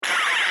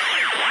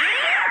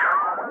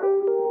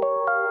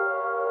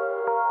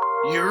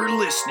You're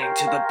listening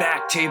to the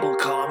Back Table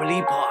Comedy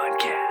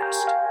Podcast.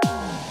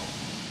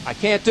 I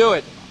can't do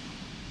it.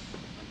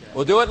 Okay.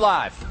 We'll do it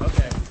live.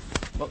 Okay.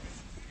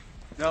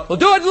 No. We'll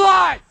do it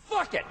live.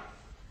 Fuck it.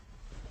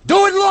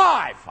 Do it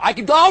live.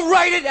 I'll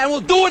write it and we'll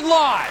do it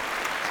live.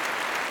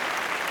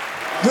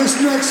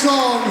 This next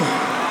song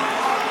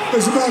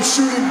is about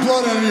shooting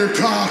blood out of your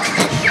cock.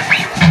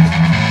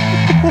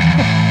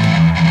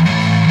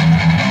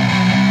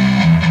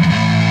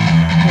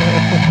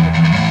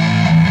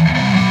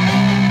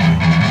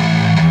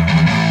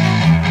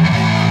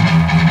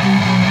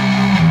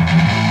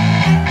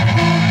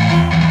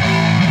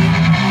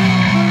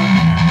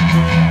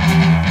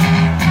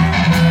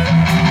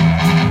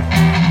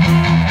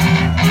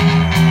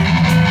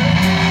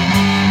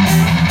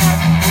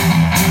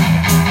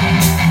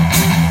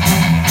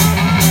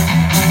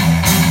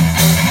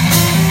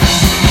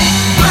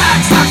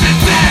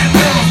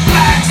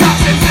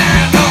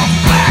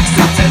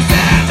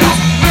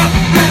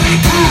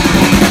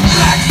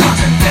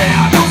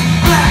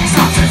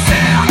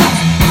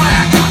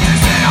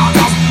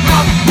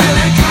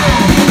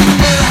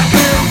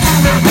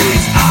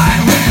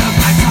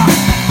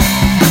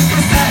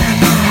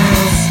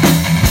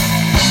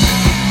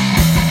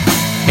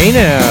 Hey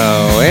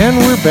now, and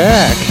we're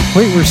back.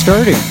 Wait, we're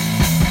starting.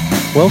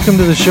 Welcome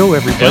to the show,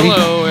 everybody.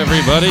 Hello,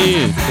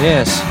 everybody.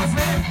 Yes.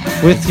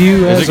 With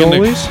you, as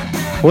always.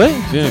 What? Is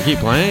it going to keep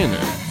playing? Or?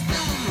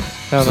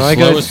 I don't know. The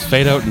slowest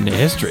fade out in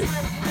history.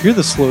 You're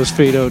the slowest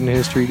fade out in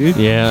history, dude.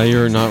 Yeah,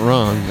 you're not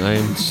wrong.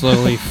 I'm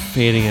slowly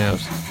fading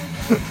out.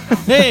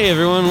 Hey,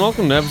 everyone.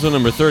 Welcome to episode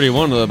number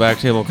 31 of the Back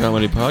Table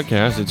Comedy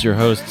Podcast. It's your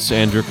hosts,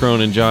 Andrew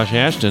Crone and Josh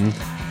Ashton.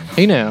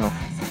 Hey now.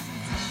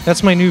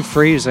 That's my new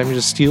phrase I'm going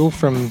to steal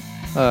from...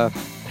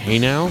 Hey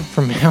now?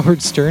 From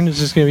Howard Stern. It's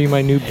just going to be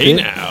my new bit. Hey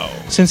now.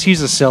 Since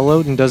he's a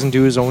sellout and doesn't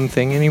do his own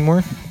thing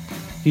anymore,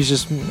 he's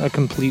just a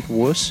complete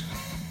wuss.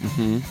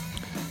 Mm-hmm.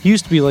 He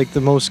used to be like the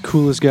most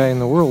coolest guy in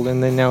the world,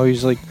 and then now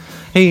he's like,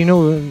 hey, you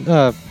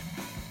know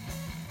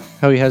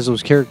how he has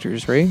those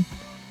characters, right?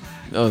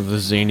 Oh, the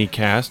zany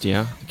cast,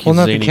 yeah. Well,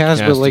 not the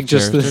cast, but like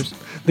just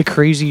the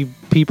crazy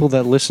people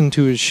that listen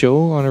to his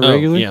show on a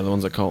regular. Yeah, the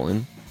ones that call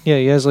in. Yeah,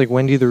 he has like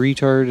Wendy the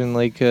Retard and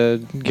like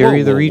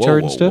Gary the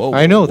Retard and stuff.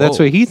 I know, that's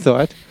what he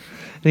thought.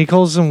 And he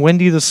calls him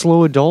Wendy the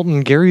Slow Adult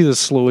and Gary the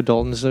Slow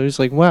Adult. And so he's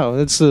like, wow,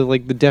 that's the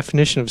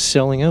definition of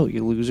selling out,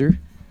 you loser.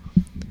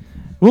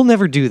 We'll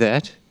never do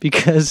that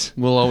because...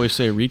 We'll always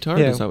say retard?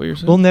 Yeah, is that what you're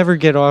saying? We'll never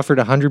get offered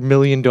 $100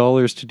 million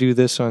to do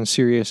this on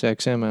Sirius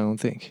XM, I don't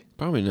think.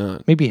 Probably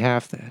not. Maybe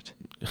half that.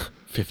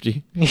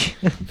 50?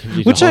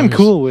 Which I'm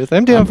cool with.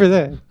 I'm down for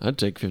that. I'd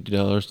take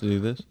 $50 to do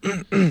this.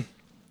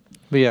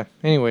 But yeah,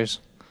 anyways.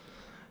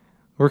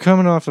 We're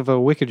coming off of a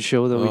wicked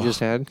show that we just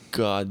had.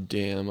 God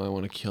damn, I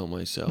want to kill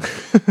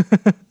myself.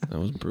 That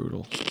was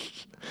brutal.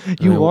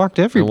 You walked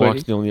everybody. I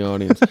walked in the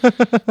audience.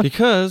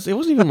 Because it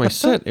wasn't even my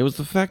set. It was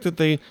the fact that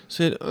they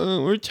said,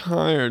 oh, we're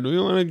tired. We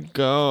want to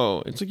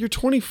go. It's like, you're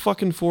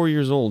 24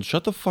 years old.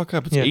 Shut the fuck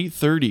up. It's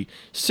 8:30.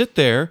 Sit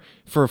there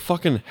for a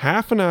fucking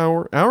half an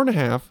hour, hour and a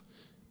half,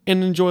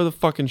 and enjoy the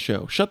fucking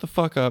show. Shut the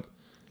fuck up.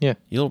 Yeah.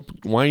 You little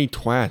whiny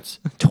twats.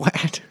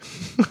 Twat.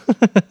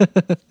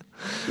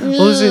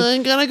 I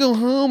gotta go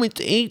home.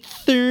 It's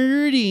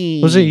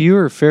 8:30. Was it you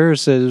or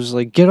Ferris that was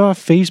like, get off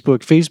Facebook.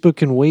 Facebook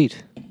can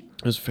wait.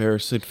 It was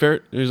Ferris. He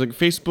was like,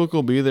 Facebook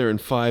will be there in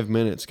 5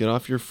 minutes. Get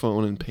off your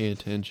phone and pay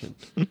attention.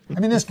 I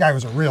mean, this guy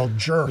was a real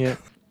jerk. Yeah.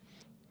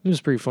 It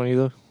was pretty funny,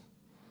 though.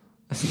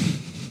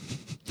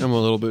 I'm a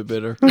little bit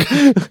bitter.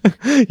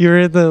 You're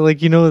at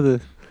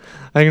the,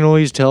 I can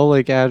always tell,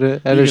 like, at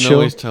a show. You can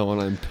always tell when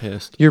I'm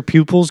pissed. Your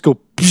pupils go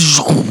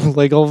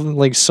like all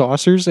like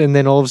saucers, and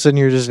then all of a sudden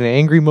you're just in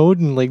angry mode,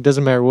 and like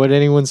doesn't matter what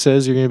anyone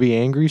says, you're gonna be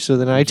angry. So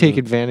then I take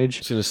advantage.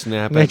 Just gonna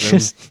snap at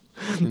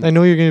them. I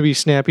know you're gonna be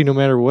snappy no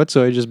matter what,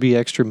 so I just be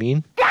extra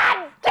mean.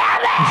 God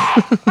damn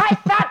it! I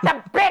thought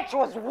the bitch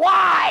was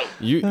wide.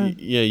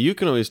 You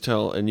can always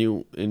tell, and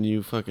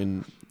you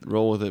fucking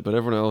roll with it, but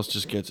everyone else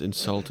just gets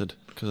insulted.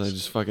 Because I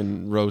just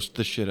fucking roast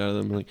the shit out of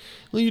them. Like,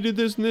 well, you did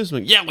this and this.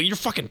 I'm like, yeah, well, your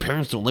fucking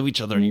parents don't love each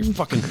other and your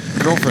fucking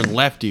girlfriend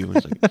left you.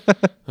 It's like,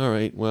 all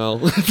right,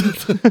 well,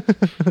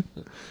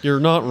 you're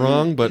not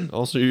wrong, but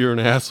also you're an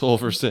asshole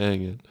for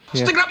saying it.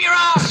 Yeah. Stick it up your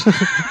ass!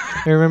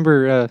 I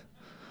remember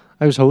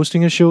I was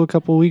hosting a show a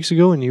couple of weeks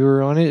ago and you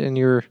were on it and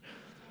you were,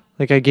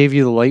 like, I gave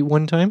you the light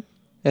one time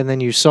and then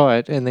you saw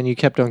it and then you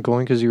kept on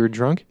going because you were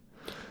drunk.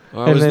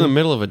 Oh, I was in the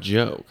middle of a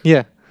joke.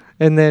 Yeah.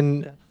 And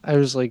then I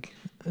was like,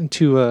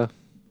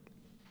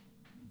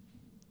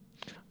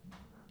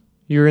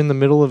 you were in the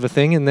middle of a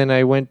thing, and then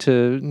I went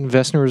to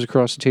Vesner was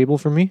across the table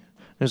from me. And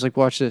I was like,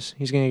 watch this.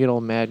 He's going to get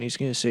all mad, and he's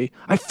going to say,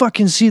 I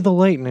fucking see the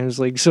light. And I was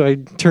like, so I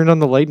turned on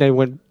the light, and I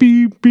went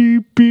beep,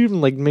 beep, beep, and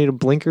like made a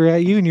blinker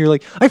at you, and you're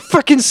like, I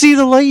fucking see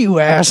the light, you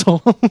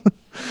asshole. And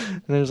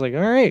I was like,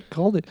 all right,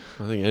 called it.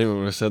 I think anyone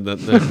would have said that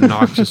the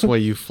obnoxious way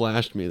you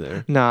flashed me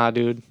there. Nah,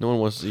 dude. No one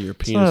wants to see your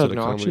penis at a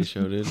comedy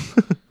show, dude.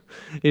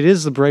 It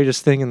is the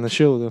brightest thing in the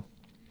show, though.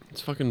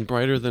 It's fucking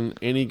brighter than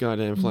any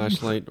goddamn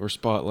flashlight or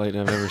spotlight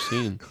I've ever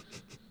seen.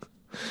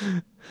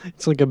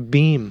 It's like a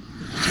beam.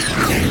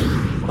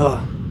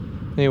 Ugh.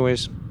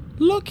 Anyways,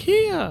 Look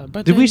here.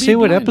 But did we then say be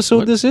what blind.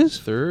 episode this is?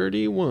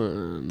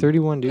 31.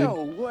 31, dude.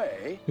 No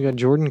way. We got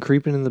Jordan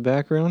creeping in the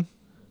background.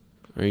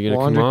 Are you going to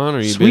Wander. come on or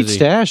are you Sweet busy?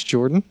 stash,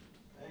 Jordan.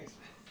 Thanks.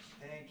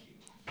 Thank you.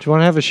 Do you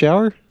want to have a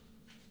shower?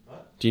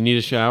 Do you need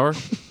a shower?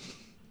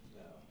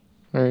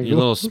 All right, You're a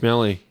little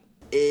smelly.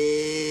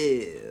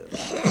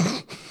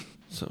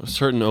 So a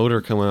certain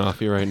odor coming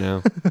off you right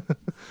now.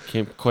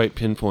 Can't quite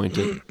pinpoint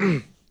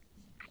it.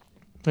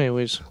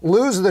 Anyways,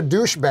 Lose the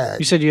douchebag.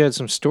 you said you had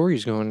some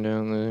stories going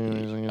down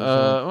there.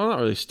 Well, not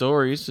really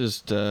stories,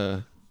 just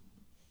a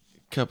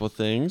couple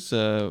things.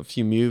 A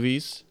few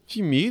movies. A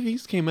few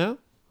movies came out.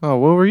 Oh,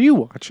 what were you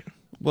watching?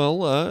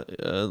 Well,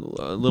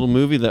 a little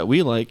movie that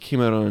we like came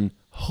out on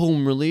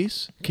home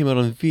release. Came out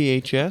on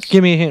VHS.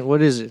 Give me a hint.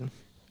 What is it?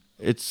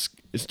 It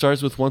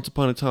starts with Once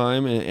Upon a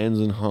Time and it ends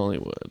in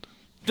Hollywood.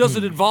 Does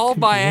it involve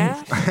my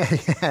ass?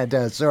 Yeah, it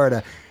does, sort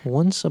of.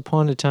 Once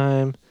Upon a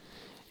Time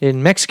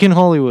in Mexican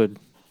Hollywood.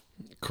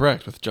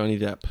 Correct, with Johnny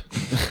Depp.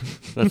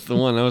 That's the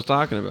one I was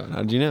talking about.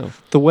 How'd you know?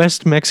 The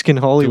West Mexican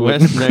The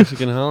Hollywood. West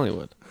Mexican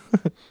Hollywood.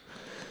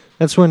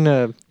 That's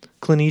when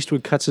Clint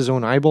Eastwood cuts his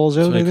own eyeballs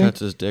out, So I he think. cuts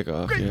his dick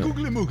off. Yeah.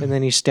 And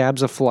then he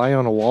stabs a fly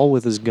on a wall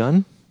with his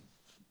gun.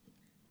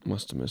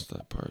 Must have missed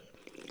that part.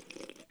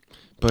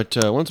 But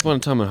Once Upon a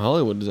Time in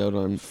Hollywood is out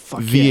on yeah.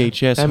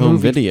 VHS That home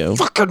movie video.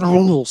 fucking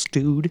rules,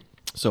 dude.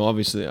 So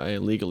obviously I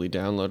illegally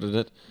downloaded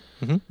it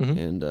Mm-hmm,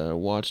 and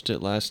watched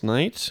it last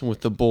night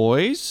with the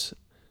boys.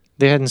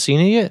 They hadn't seen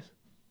it yet?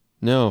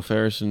 No,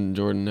 Ferris and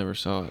Jordan never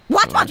saw it.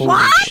 What? Holy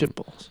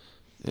shitballs.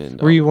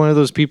 And, Were you one of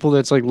those people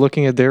that's like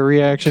looking at their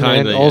reaction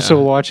Kinda, and also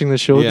yeah. watching the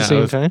show at the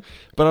same time?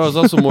 But I was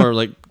also more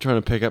like trying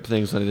to pick up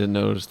things that I didn't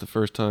notice the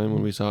first time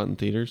when we saw it in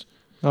theaters.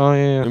 Oh,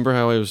 yeah. Remember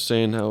how I was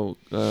saying how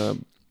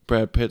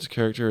Brad Pitt's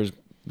character is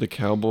the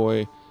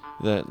cowboy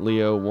that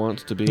Leo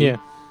wants to be? Yeah.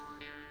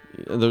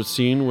 The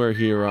scene where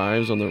he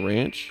arrives on the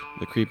ranch,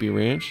 the creepy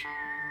ranch,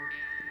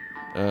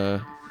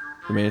 the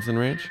Manson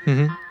Ranch,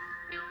 Mm-hmm.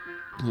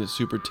 and it's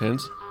super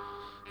tense.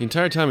 The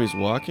entire time he's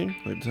walking,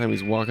 like the time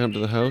he's walking up to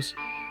the house,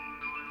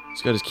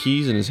 he's got his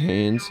keys in his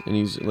hands, and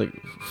he's like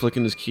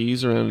flicking his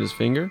keys around his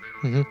finger.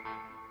 Mhm. It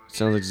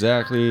sounds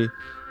exactly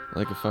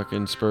like a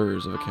fucking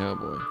spurs of a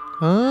cowboy.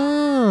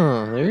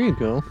 Oh, there you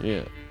go.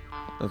 Yeah,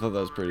 I thought that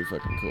was pretty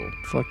fucking cool.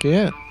 Fuck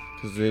yeah.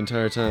 Because the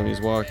entire time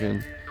he's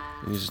walking,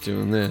 and he's just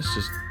doing this,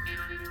 just...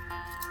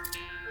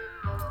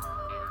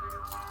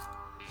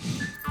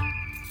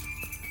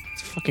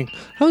 It's fucking.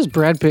 How is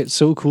Brad Pitt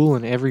so cool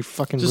in every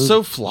fucking Just movie?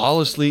 so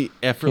flawlessly,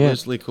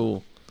 effortlessly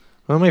cool.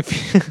 One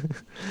of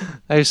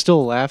my, I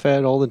still laugh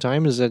at all the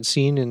time is that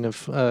scene in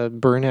the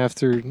Burn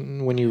After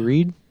When You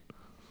Read.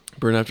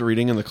 Burn After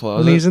Reading in the When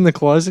closet. he's in the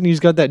closet and he's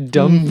got that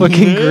dumb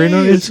fucking grin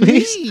on his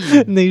face.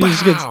 And then he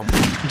just gets,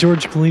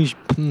 George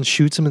Clooney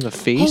shoots him in the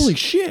face. Holy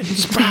shit!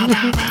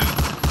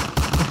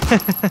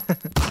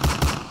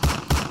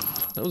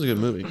 That was a good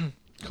movie.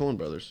 Coen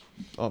Brothers.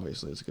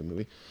 Obviously, it's a good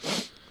movie.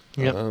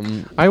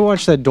 Yep. I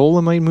watched that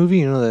Dolomite movie,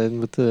 you know, that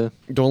with the...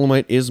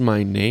 Dolomite Is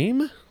My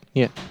Name?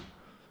 Yeah.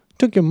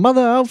 Took your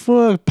mother out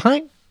for a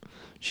pint.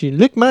 She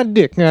licked my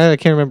dick. I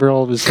can't remember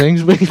all of his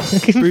things, but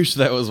Pretty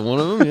sure that was one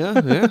of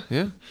them.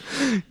 Yeah.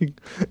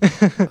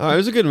 It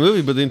was a good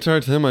movie, but the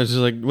entire time I was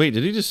just like, wait,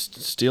 did he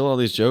just steal all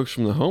these jokes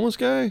from the homeless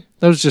guy?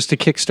 that was just to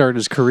kickstart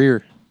his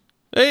career.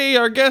 Hey,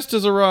 our guest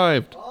has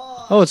arrived.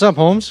 Oh, what's up,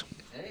 Holmes?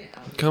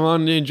 Come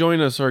on and join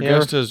us. Our Yeah.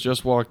 guest has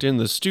just walked in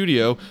the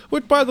studio,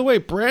 which, by the way,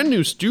 brand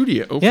new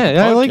studio. for Yeah, the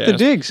I like the podcast.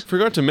 digs.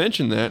 Forgot to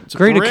mention that. It's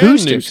Great a brand new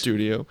acoustics.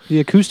 studio. The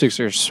acoustics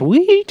are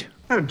sweet.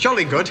 Oh,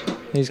 jolly good.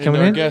 He's And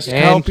coming our in. guest,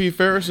 and Cal P.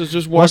 Ferris, has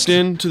just walked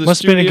into the must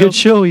studio. have been a good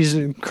show. He's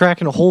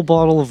cracking a whole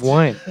bottle of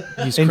wine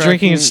He's and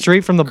drinking it cracking-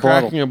 straight from the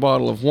cracking bottle. a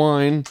bottle of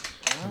wine.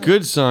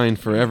 Good sign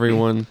for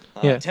everyone.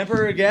 Yeah.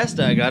 Temporary guest,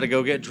 I gotta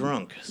go get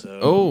drunk. So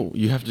Oh,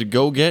 you have to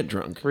go get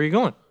drunk. Where are you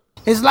going?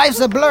 His life's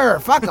a blur.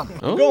 Fuck him.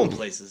 Oh, going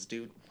places,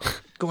 dude.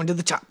 Going to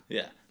the top.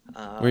 Yeah.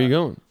 where are you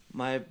going?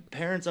 My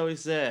parents always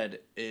said,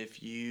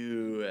 if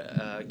you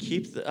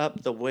keep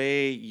up the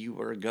way you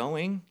were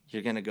going,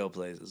 you're gonna go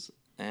places.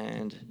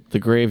 And The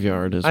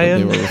graveyard is what I they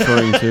am- were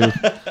referring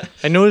to.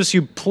 I noticed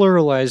you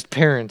pluralized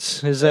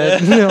parents. Is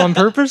that on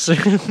purpose?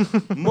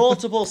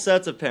 multiple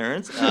sets of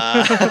parents,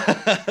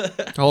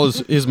 All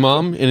his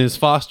mom and his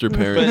foster but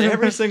parents.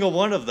 every single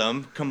one of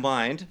them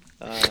combined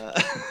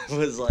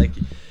was like,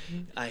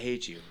 I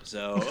hate you.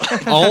 So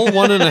All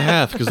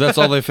 1.5, because that's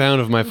all they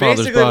found of my father's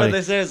basically what body.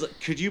 they say is,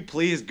 could you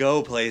please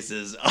go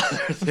places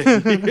other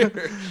than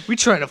here? We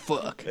trying to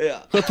fuck.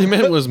 Yeah. What they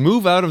meant was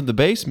move out of the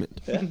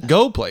basement.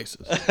 Go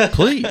places.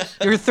 Please.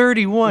 You're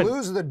 31.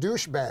 Lose the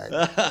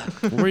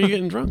douchebag. Where are you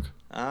getting drunk?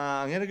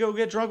 I'm gonna go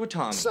get drunk with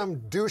Tommy. Some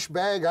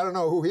douchebag. I don't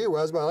know who he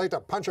was, but I like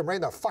to punch him right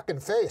in the fucking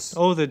face.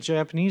 Oh, the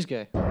Japanese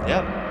guy.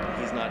 Yep.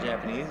 He's not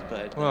Japanese,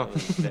 but Well, that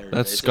was very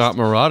That's racist. Scott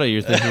Murata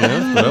you're thinking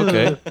of, but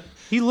okay.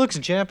 He looks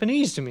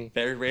Japanese to me.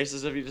 Very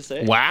racist of you to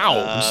say. Wow.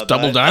 Just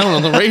double but- down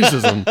on the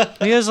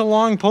racism. He has a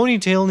long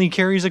ponytail and he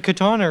carries a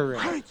katana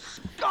around.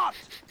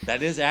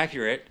 That is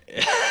accurate.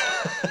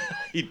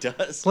 He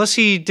does. Plus,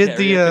 he did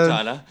Carry a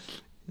katana.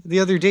 the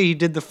other day. He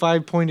did the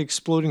 5-point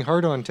exploding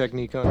hard-on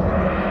technique on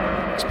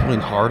me. Exploding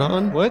hard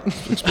on? What?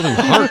 Exploding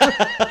heart?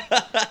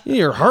 Yeah,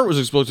 your heart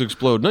was supposed to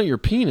explode, not your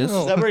penis.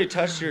 Is that where he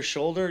touched your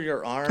shoulder,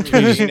 your arm,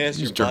 your penis,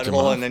 your jerked him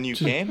butthole, off. and then you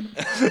came?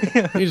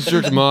 He just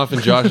jerked him off,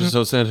 and Josh is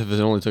so sensitive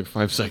it only took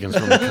 5 seconds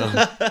from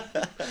the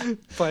cum.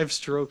 5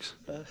 strokes.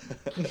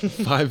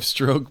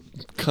 5-stroke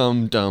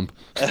cum dump.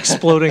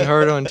 Exploding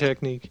hard-on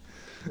technique.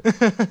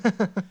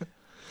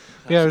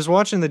 Yeah, I was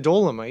watching the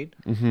Dolomite.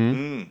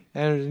 Mm-hmm.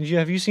 And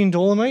have you seen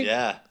Dolomite?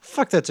 Yeah.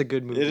 Fuck, that's a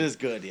good movie. It is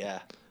good, yeah.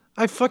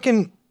 I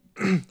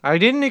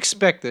didn't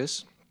expect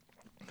this.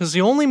 Because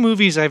the only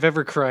movies I've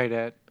ever cried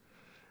at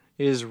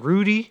is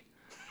Rudy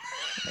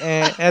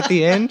at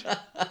the end.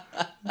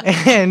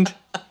 And,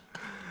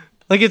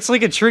 like, it's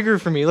like a trigger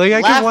for me. Like,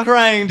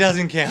 Crying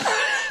doesn't count.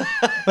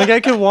 Like, I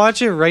could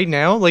watch it right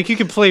now. Like, you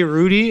could play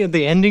Rudy at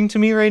the ending to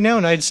me right now,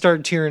 and I'd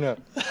start tearing up.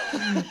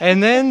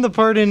 And then the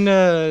part in...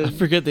 I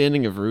forget the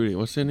ending of Rudy.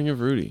 What's the ending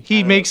of Rudy?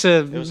 He makes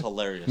a... It was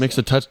hilarious. Makes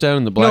a touchdown,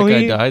 and the black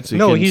guy died,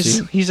 so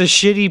he's a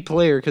shitty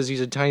player because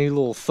he's a tiny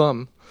little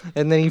thumb.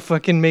 And then he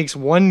fucking makes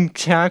one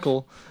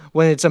tackle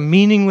when it's a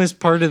meaningless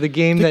part of the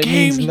game that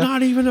means game's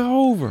not even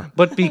over.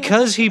 But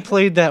because he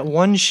played that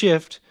one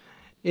shift,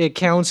 it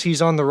counts.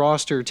 He's on the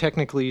roster.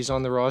 Technically, he's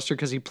on the roster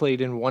because he played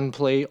in one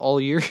play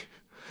all year.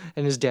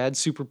 And his dad's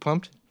super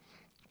pumped.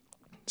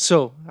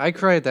 So I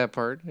cry at that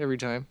part every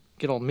time.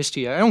 Get all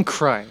misty eyed. I don't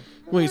cry.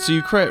 Wait, so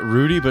you cry at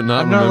Rudy but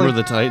not I'm not remember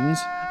like- the Titans?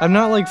 I'm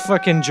not like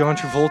fucking John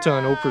Travolta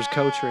on Oprah's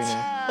couch right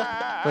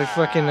now. But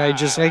fucking, I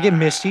get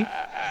misty.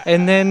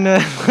 And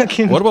then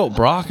fucking... What about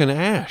Brock and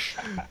Ash?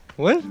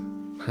 What?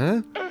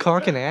 Huh?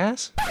 Cock and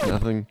ass?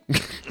 Nothing.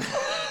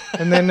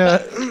 And then...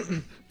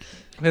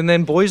 And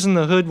then Boys in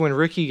the Hood when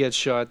Ricky gets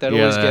shot. That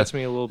always gets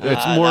me a little bit.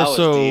 It's more that was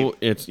so... deep.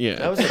 It's, yeah.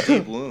 That was a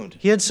deep wound.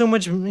 He had so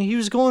much... He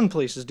was going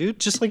places, dude.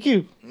 Just like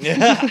you.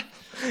 Yeah.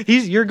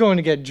 You're going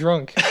to get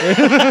drunk.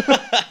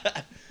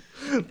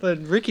 But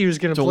Ricky was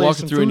going to Don't play walk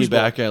some through any foosball.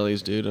 back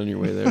alleys, dude, on your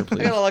way there, I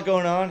please. got a lot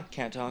going on.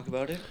 Can't talk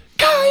about it.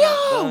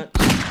 Kyle!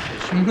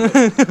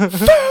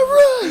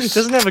 It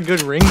doesn't have a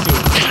good ring to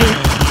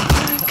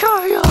it.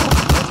 Kyle!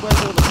 That's why I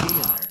put a P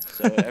in there.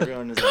 So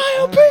everyone is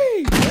Kyle like,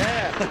 P!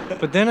 yeah.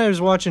 But then I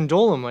was watching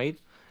Dolomite,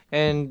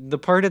 and the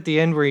part at the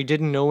end where he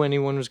didn't know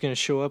anyone was going to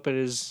show up at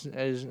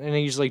and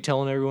he's like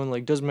telling everyone,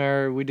 like, doesn't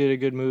matter, we did a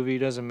good movie,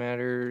 doesn't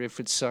matter if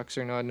it sucks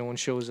or not, no one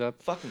shows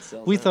up. Fucking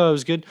sells We out. thought it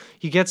was good.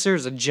 He gets there,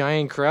 there's a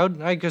giant crowd,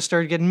 and I just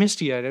started getting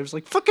misty-eyed. I was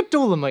like, fucking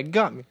Dolomite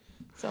got me.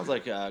 Sounds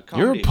like a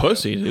comedy. You're a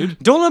pussy, dude.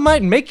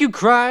 Dolomite make you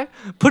cry,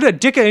 put a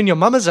dicker in your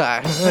mama's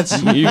eye.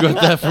 That's, You got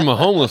that from a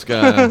homeless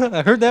guy,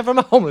 I heard that from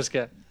a homeless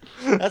guy.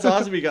 That's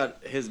awesome. He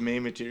got his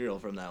main material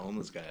from that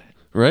homeless guy.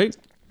 right?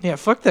 Yeah,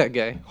 fuck that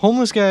guy.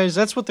 Homeless guys,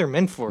 that's what they're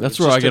meant for. That's It's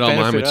where just I get to all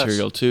my benefit us.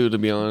 material, too, to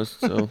be honest.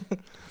 So,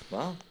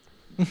 Well,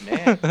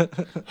 man.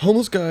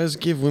 homeless guys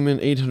give women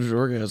 800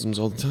 orgasms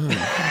all the time.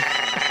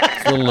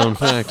 It's a little known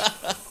fact.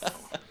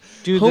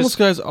 Dude, Homeless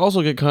guys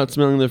also get caught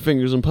smelling their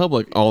fingers in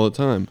public all the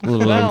time. A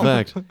little known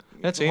fact.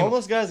 that's anal.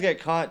 Homeless guys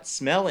get caught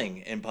smelling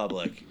in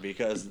public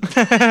because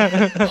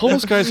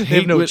Homeless guys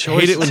hate, no hate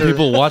it when choice, sir.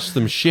 people watch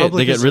them shit.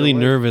 Public They get is really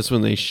their life. nervous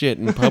when they shit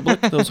in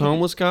public, those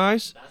homeless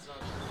guys.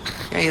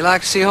 Yeah, you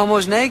like to see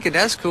homos naked.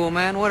 That's cool,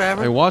 man.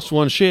 Whatever. I watched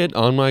one shit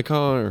on my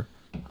car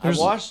I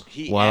watched.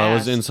 He while I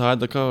was asked- inside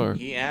the car.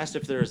 He asked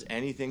if there was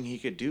anything he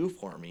could do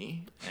for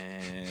me,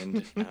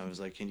 and I was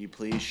like, "Can you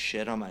please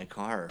shit on my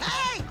car?"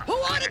 Hey, who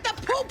ordered the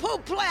poo-poo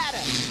platter?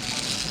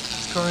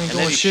 Car ain't And going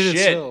then he shit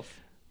shit itself.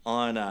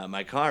 on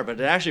my car, but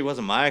it actually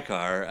wasn't my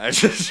car. I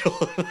just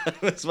told him that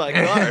it was my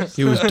car.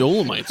 He was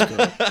Dolomite's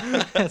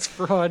car. That's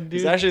fraud, dude.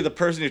 He's actually the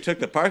person who took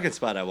the parking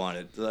spot I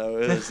wanted. So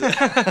it was,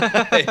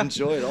 I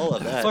enjoyed all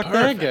of that. Fuck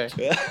that guy.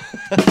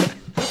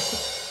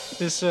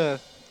 This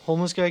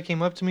homeless guy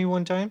came up to me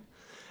one time.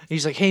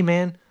 He's like, "Hey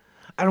man,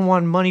 I don't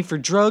want money for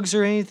drugs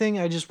or anything.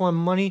 I just want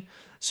money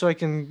so I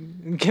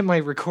can get my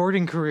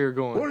recording career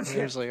going." And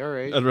I was like, "All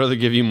right." I'd rather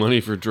give you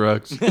money for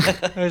drugs.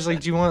 I was like,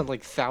 "Do you want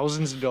like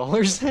thousands of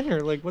dollars then,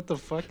 or like what the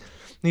fuck?" And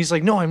he's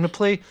like, "No, I'm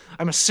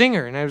a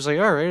singer." And I was like,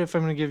 "All right, if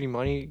I'm gonna give you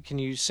money, can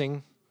you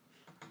sing?"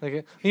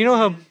 Like, you know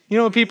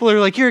how people are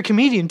like, "You're a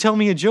comedian, tell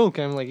me a joke."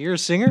 I'm like, "You're a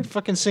singer,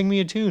 fucking sing me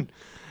a tune."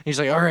 And he's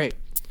like, "All right."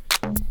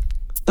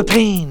 The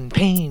pain.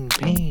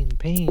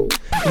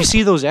 You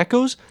see those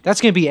echoes? That's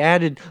going to be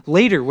added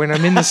later when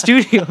I'm in the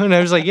studio. And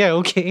I was like, yeah,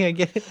 okay, I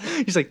get it.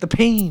 He's like, the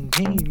pain.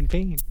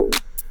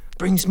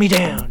 Brings me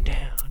down.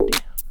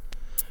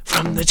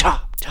 From the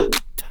top.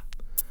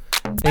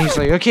 And he's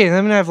like, okay, and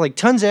I'm going to have like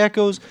tons of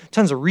echoes,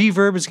 tons of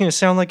reverb. It's going to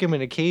sound like I'm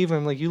in a cave.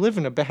 I'm like, you live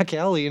in a back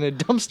alley in a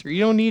dumpster. You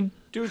don't need...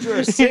 Dude, you're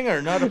a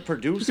singer, not a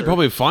producer. You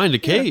probably find a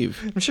cave.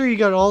 I'm sure you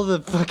got all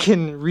the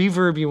fucking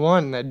reverb you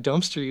want in that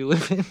dumpster you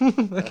live in.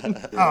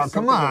 Oh,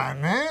 come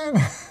on, man.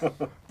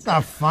 It's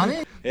not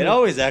funny. It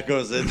always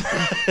echoes in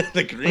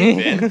the green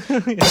bin.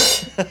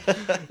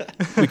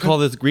 We call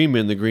this green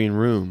bin the green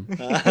room.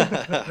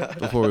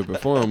 Before we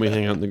perform, we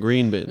hang out in the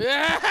green bin.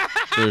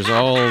 There's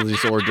all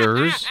these hors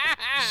d'oeuvres,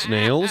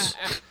 snails,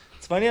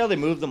 funny how they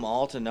moved them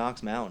all to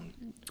Knox Mountain.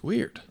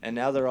 Weird. And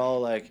now they're all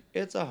like,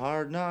 it's a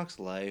hard knocks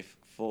life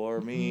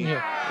for me.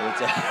 It's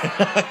a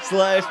hard knocks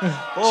life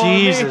for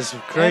Jesus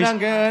me. Christ. And I'm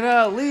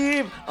gonna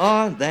leave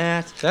on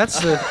that. That's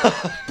the.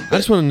 I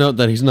just want to note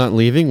that he's not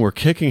leaving. We're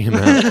kicking him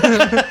out.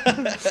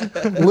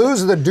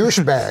 Lose the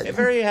douchebag. I'm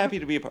very happy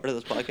to be a part of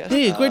this podcast.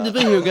 Hey, great to be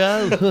here,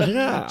 guys.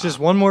 Yeah. Just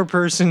one more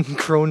person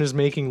Crone is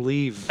making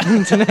leave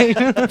tonight.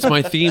 That's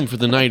my theme for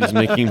the night is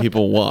making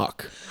people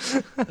walk.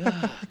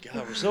 God,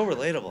 we're so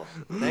relatable.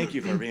 Thank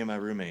you for being my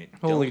roommate.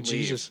 Holy Don't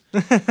Jesus.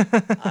 leave.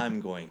 I'm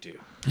going to.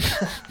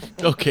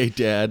 Okay,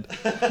 Dad.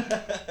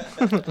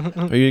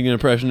 Are you doing an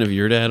impression of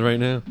your dad right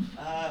now?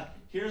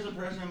 Here's a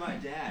person of my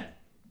dad.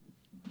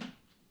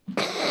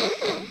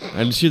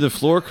 I just hear the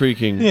floor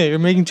creaking. Yeah, you're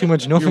making too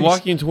much noise. You're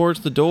walking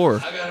towards the door.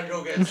 I gotta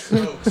go get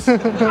smokes. Where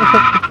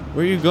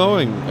are you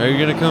going? Are you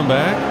going to come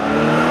back?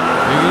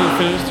 Are you going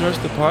to finish the rest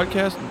of the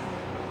podcast?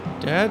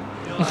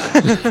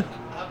 Dad?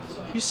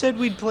 You said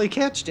we'd play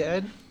catch,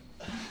 Dad.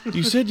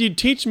 You said you'd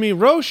teach me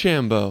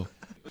Rochambeau.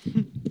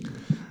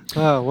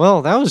 Oh,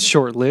 well, that was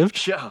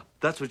short-lived. Yeah,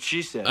 that's what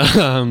she said.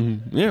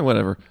 Yeah,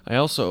 whatever. I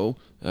also,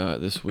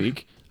 this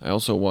week, I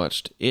also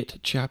watched It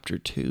Chapter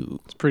 2.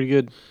 It's pretty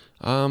good.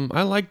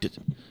 I liked it.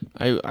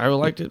 I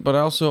liked it, but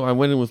also I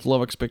went in with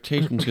low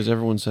expectations because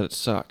everyone said it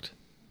sucked.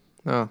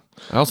 Oh.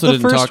 I also The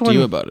didn't first talk to one-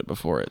 you about it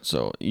before it,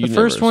 so you The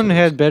first never one said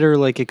had better,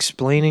 like,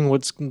 explaining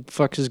what's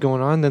fuck is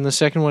going on. Then the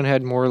second one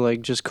had more,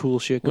 like, just cool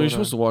shit Well, going you're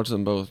supposed on. to watch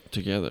them both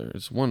together.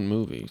 It's one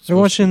movie. It's They're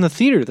supposed watching in the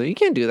theater, though. You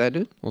can't do that,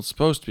 dude. Well, it's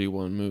supposed to be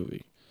one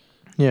movie.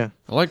 Yeah.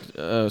 I liked,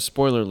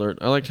 spoiler alert,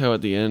 I liked how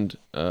at the end,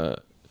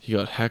 he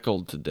got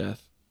heckled to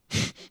death.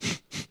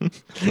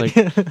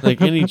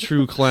 like any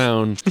true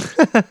clown,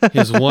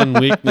 his one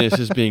weakness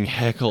is being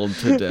heckled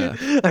to death.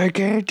 I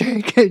can't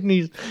take it.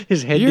 And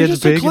his head You're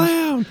gets just a big.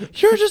 clown.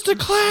 You're just a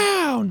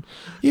clown.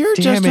 You're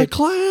Damn just a it.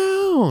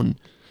 clown.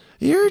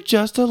 You're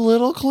just a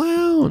little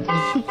clown.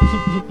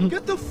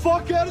 Get the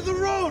fuck out of the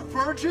road,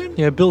 virgin!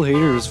 Yeah, Bill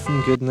Hader was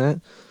fucking good in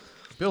that.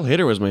 Bill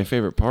Hader was my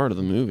favorite part of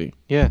the movie.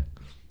 Yeah.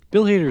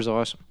 Bill Hader's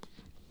awesome.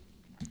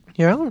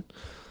 Yeah, I don't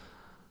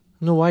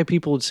know why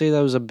people would say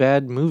that was a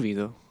bad movie,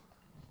 though.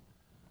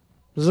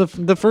 'Cause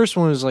The first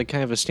one was like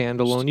kind of a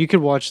standalone. You could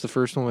watch the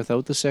first one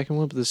without the second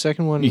one, but the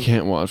second one... You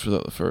can't watch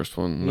without the first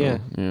one. No. Yeah.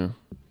 Yeah.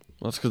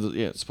 Well, that's because,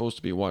 it's supposed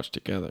to be watched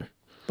together.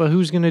 But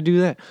who's going to do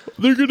that?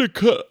 They're going to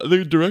cut,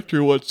 the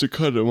director wants to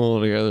cut them all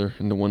together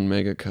into one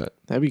mega cut.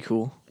 That'd be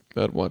cool.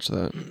 I'd watch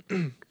that.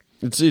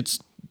 It's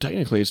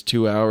technically it's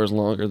 2 hours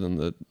longer than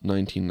the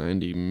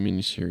 1990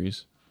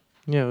 miniseries.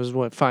 Yeah, it was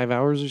what, 5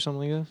 hours or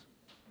something like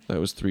that? That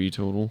was 3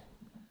 total.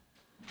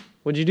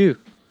 What'd you do?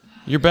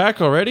 You're back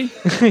already?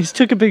 You just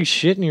took a big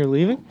shit and you're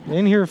leaving? I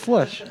didn't hear a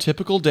flush.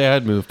 Typical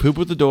dad move. Poop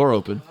with the door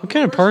open. What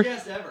kind of party?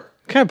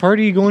 What kind of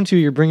party are you going to?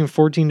 You're bringing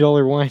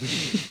 $14 wine.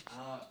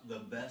 The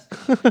best.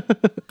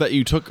 That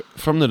you took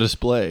from the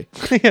display.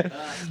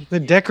 The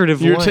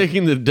decorative You're wine.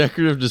 taking the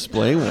decorative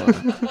display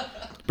one.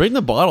 Bring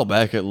the bottle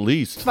back at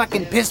least.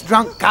 Fucking piss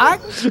drunk cock.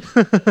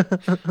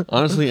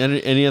 Honestly,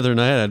 any other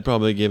night I'd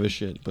probably give a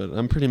shit, but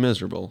I'm pretty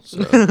miserable. So.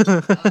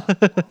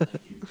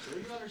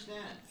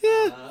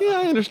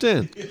 Yeah, I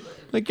understand.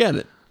 I get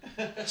it.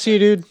 See you,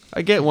 dude.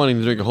 I get wanting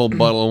to drink a whole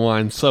bottle of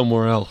wine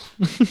somewhere else.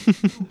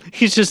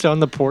 He's just on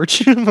the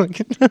porch.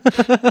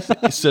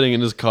 He's sitting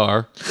in his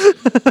car.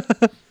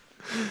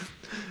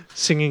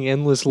 Singing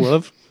Endless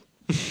Love.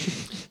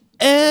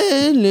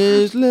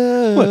 Endless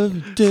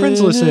love.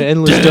 Friends listen to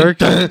Endless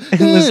Dark.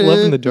 Endless Love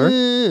in the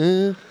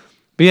Dark.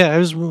 But yeah, I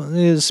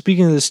was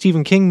speaking of the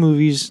Stephen King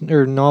movies,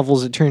 or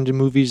novels that turn into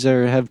movies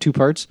that have 2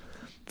 parts.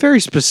 Very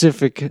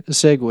specific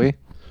segue.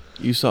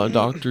 You saw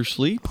Dr.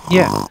 Sleep?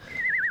 Yeah.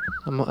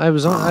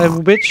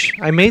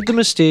 I made the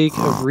mistake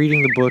of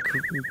reading the book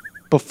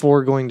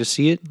before going to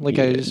see it. Like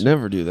I just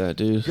never do that,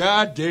 dude.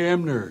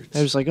 Goddamn nerds.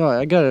 I was like, oh,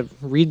 I gotta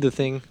read the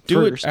thing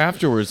Do first. it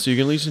afterwards so you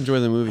can at least enjoy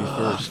the movie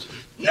first.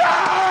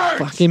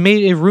 Fuck,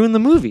 it ruined the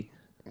movie.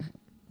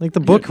 Like the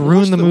book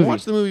ruined the movie.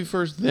 Watch the movie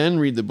first, then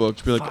read the book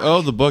to be like,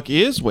 oh, the book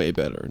is way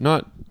better,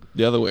 not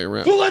the other way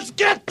around. Well, let's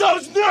get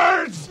those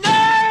nerds!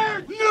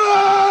 Nerds!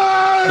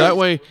 Nerds! That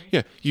way,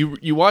 yeah,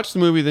 you watch the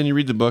movie, then you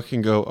read the book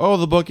and go, oh,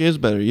 the book is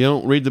better. You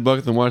don't read the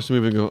book, then watch the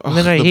movie and go, oh, And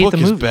then I the hate book the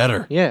is movie.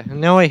 better. Yeah,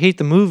 and now I hate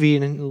the movie,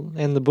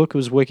 and the book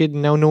was wicked,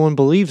 and now no one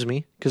believes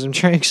me because I'm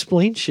trying to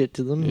explain shit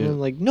to them. Yeah. And I'm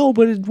like, no,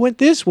 but it went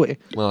this way.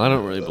 Well, I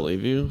don't really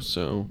believe you,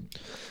 so.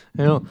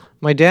 I know.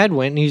 My dad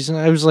went, and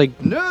I was like,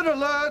 Nerd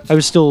alert! I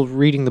was still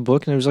reading the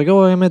book, and I was like,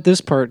 oh, I'm at this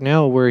part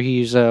now where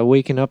he's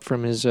waking up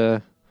from his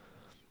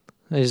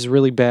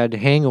really bad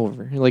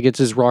hangover. Like, it's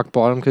his rock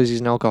bottom because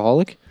he's an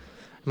alcoholic.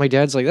 My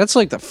dad's like, that's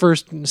like the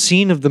first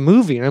scene of the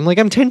movie. And I'm like,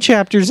 I'm 10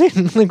 chapters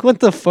in. Like,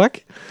 what the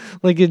fuck?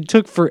 Like, it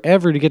took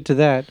forever to get to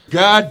that.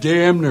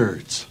 Goddamn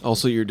nerds.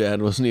 Also, your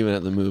dad wasn't even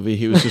at the movie.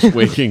 He was just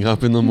waking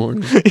up in the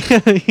morning.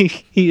 Yeah,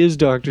 he is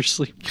Dr.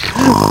 Sleep.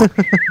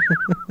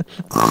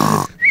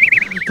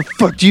 The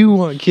fuck do you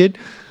want, kid?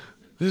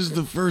 This is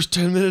the first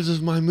 10 minutes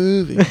of my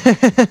movie.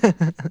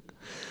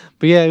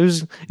 But yeah, it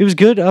was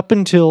good up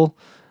until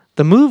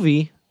the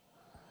movie.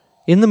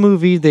 In the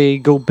movie, they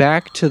go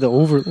back to the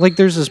like,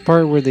 there's this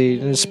part where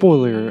they,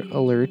 spoiler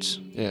alerts,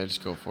 Yeah,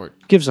 just go for it.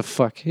 gives a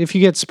fuck. If you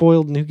get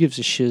spoiled, who gives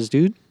a shiz,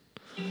 dude?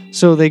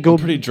 So they go... I'm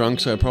pretty drunk,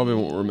 so I probably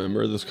won't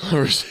remember this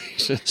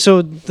conversation.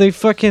 So they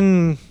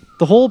fucking...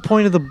 The whole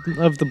point of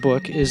the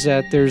book is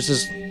that there's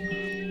this...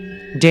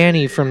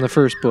 Danny from the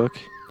first book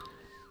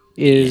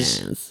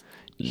is...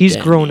 He's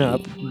grown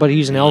up, but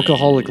he's an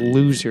alcoholic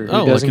loser who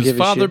doesn't like his give a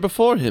father shit.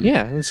 before him.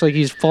 Yeah, it's like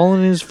he's fallen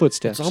in his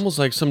footsteps. It's almost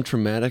like some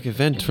traumatic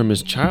event from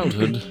his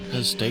childhood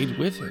has stayed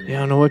with him. Yeah, I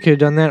don't know what could have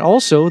done that.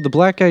 Also, the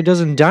black guy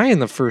doesn't die in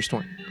the first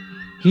one.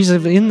 He's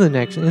in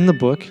the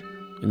book.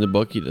 In the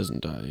book, he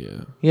doesn't die,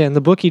 yeah. Yeah, in the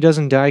book he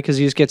doesn't die because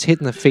he just gets hit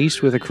in the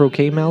face with a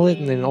croquet mallet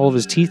and then all of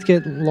his teeth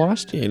get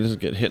lost. Yeah, he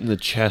doesn't get hit in the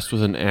chest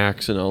with an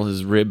axe and all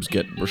his ribs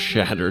were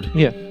shattered.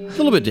 Yeah. A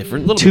little bit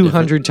different.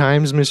 200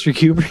 times, Mr.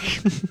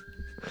 Kubrick.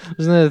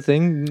 Wasn't that a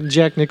thing?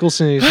 Jack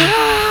Nicholson,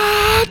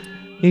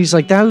 he's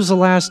like, that was the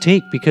last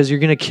take because you're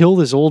going to kill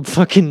this old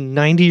fucking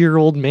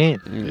 90-year-old man.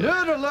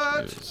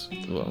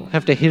 Well,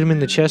 have to hit him in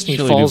the chest and he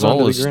Shelley falls Duvall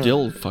onto the is ground.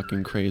 still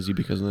fucking crazy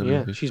because of that Yeah,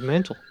 movie. she's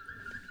mental.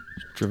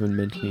 Driven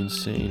mentally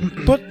insane.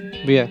 But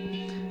yeah,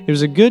 it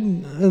was a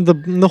good...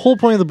 The whole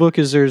point of the book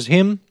is there's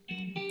him,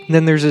 and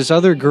then there's this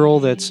other girl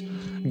that's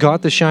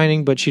got The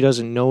Shining, but she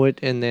doesn't know it,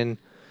 and then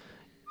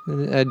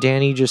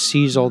Danny just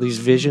sees all these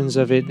visions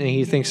of it, and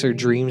he thinks they're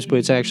dreams, but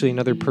it's actually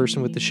another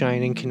person with The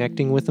Shining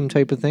connecting with him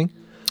type of thing.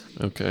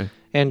 Okay.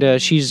 And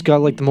she's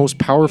got like the most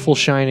powerful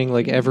Shining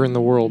like ever in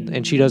the world,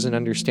 and she doesn't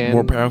understand.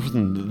 More powerful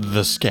than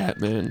the Scat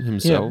Man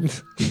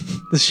himself. Yeah.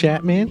 The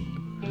Shat Man?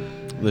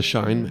 The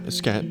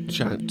Scat,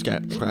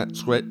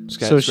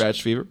 So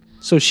Scratch Fever.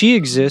 So she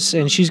exists,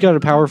 and she's got a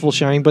powerful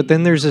Shining, but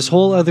then there's this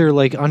whole other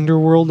like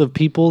underworld of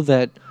people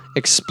that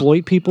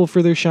exploit people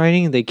for their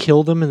Shining, and they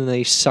kill them, and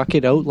they suck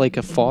it out like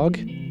a fog.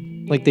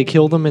 Like they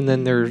kill them, and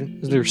then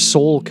their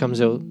soul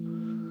comes out,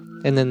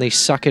 and then they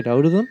suck it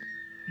out of them.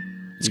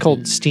 It's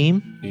called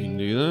steam. You can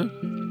do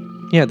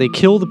that? Yeah, they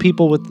kill the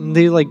people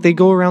they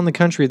go around the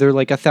country. They're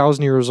like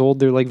 1,000 years old.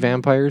 They're like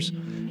vampires,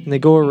 and they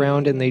go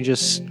around and they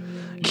just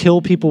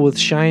kill people with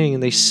Shining,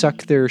 and they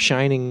suck their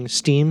Shining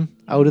steam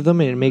out of them,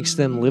 and it makes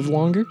them live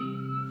longer.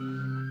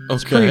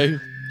 Okay.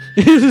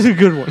 This is a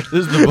good one.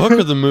 This is the book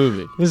or the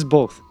movie? This is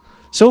both.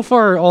 So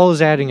far, all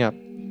is adding up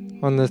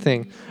on the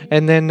thing.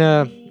 And then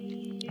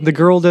the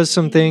girl does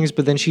some things,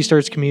 but then she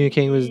starts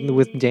communicating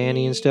with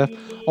Danny and stuff.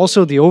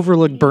 Also, the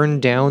Overlook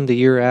burned down the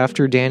year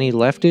after Danny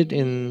left it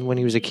when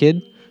he was a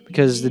kid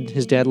because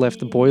his dad left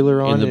the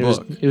boiler on. In the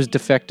book. It was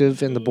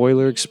defective, and the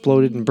boiler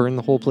exploded and burned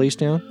the whole place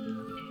down.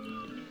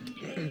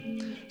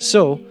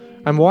 So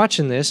I'm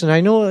watching this, and I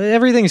know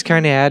everything's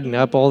kind of adding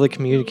up, all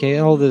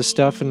this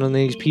stuff, and then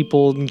these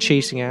people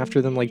chasing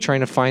after them, like trying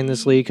to find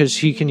this lady, because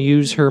she can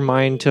use her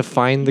mind to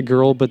find the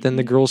girl, but then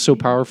the girl's so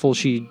powerful,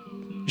 she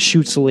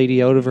shoots the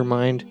lady out of her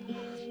mind.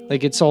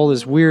 Like, it's all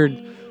this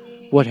weird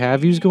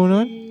what-have-yous going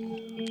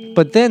on.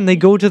 But then they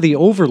go to the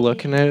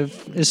Overlook, and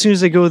as soon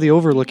as they go to the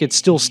Overlook, it's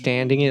still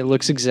standing, and it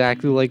looks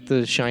exactly like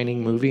the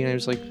Shining movie, and I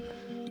was like,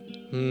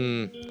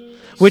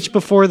 Which,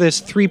 before this,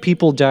 3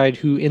 people died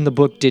who in the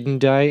book didn't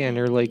die and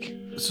are like...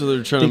 So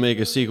they're trying to make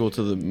a sequel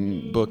to the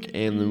book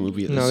and the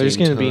movie at the same time? No, there's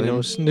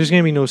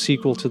going to be no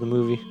sequel to the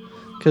movie.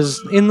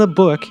 Because in the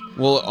book...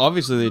 Well,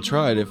 obviously they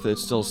tried if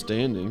it's still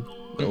standing.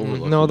 The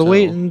Overlook No, the Hotel.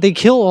 way... They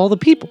kill all the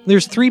people.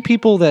 There's 3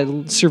 people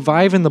that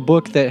survive in the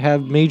book that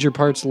have major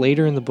parts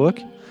later in the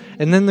book.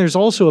 And then there's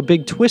also a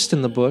big twist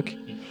in the book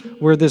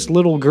where this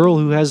little girl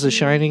who has The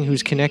Shining,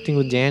 who's connecting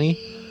with Danny,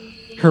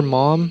 her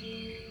mom...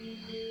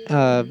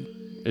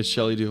 Is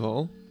Shelley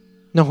Duvall?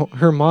 No,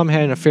 her mom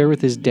had an affair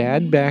with his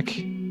dad back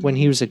when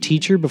he was a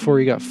teacher before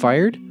he got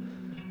fired.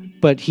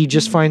 But he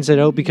just finds it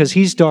out because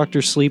he's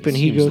Dr. Sleep, and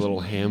he Seems goes... a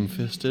little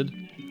ham-fisted.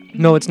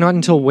 No, it's not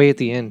until way at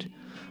the end.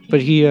 But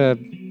he,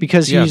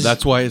 because he's... Yeah,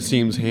 that's why it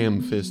seems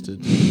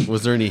ham-fisted.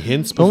 Was there any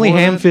hints before The only that?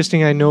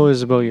 ham-fisting I know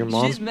is about your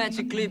mom. She's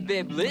magically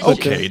babe-less.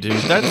 Okay, dude,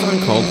 that's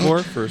uncalled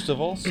for, first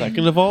of all.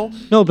 Second of all,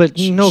 No, but no,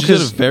 she's in a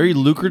because very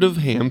lucrative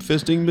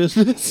ham-fisting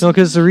business. no,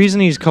 because the reason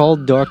he's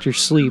called Dr.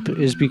 Sleep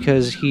is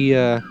because he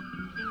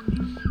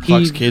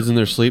Fucks kids in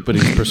their sleep, but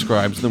he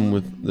prescribes them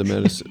with the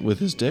medicine with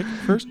his dick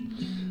first.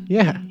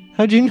 Yeah,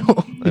 how'd you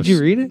know? Did you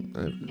read it?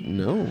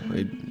 No,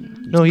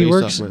 No, he based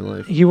works. off my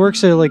life. He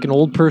works at like an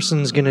old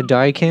person's gonna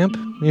die camp.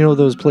 You know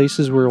those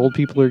places where old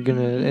people are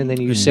gonna, and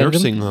then you send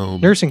nursing them.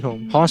 home. Nursing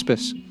home,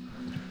 hospice.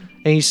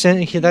 And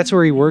that's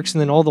where he works.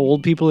 And then all the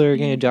old people that are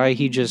gonna die,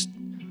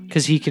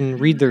 because he can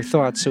read their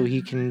thoughts, so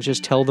he can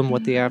just tell them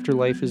what the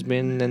afterlife has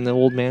been. And then the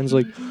old man's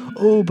like,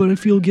 "Oh, but I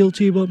feel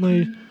guilty about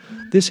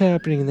this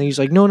happening." And then he's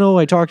like, no,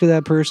 I talked to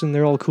that person.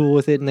 They're all cool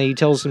with it. And then he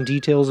tells some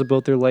details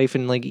about their life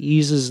and like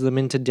eases them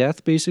into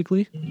death,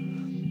 basically.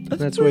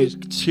 That's why he's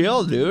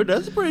chill, dude.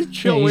 That's a pretty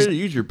chill Yeah, way he's- to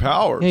use your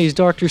powers. Yeah, he's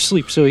Dr.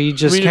 Sleep, so he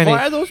just if kind I of...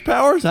 had those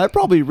powers, I'd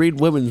probably read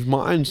women's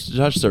minds to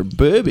touch their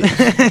boobies.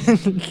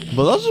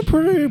 But that's a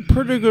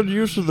pretty good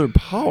use of their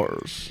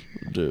powers,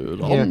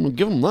 dude. I'll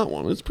give him that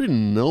one. It's pretty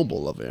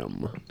noble of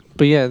him.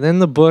 But yeah, then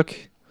the book,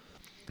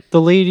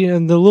 the lady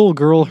and the little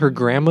girl, her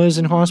grandma is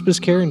in hospice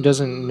care and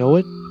doesn't know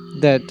it.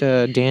 that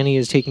Danny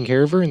is taking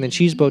care of her, and then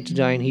she's about to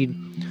die, and he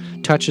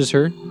touches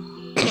her.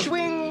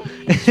 Swing.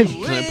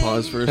 Can I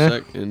pause for a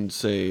sec and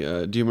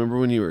say, do you remember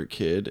when you were a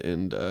kid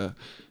and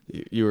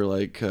you were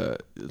like,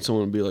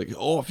 someone would be like,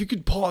 oh, if you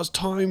could pause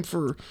time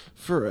for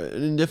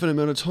an indefinite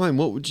amount of time,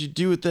 what would you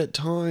do at that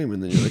time?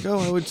 And then you're like, oh,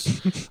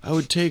 I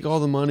would take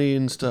all the money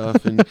and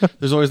stuff. And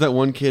there's always that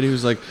one kid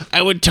who's like,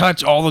 I would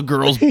touch all the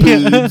girls'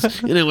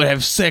 boobs and I would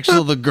have sex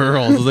with the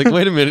girls. I was like,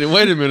 wait a minute.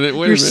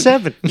 You're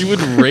 7. You would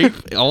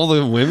rape all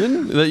the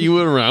women that you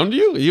would around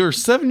you? You were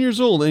 7 years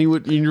old and you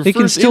would. And your They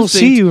can first still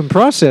see you and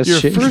process Your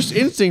shit. first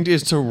instinct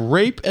is to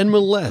rape and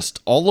molest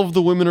all of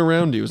the women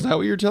around you. Is that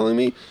what you're telling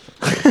me?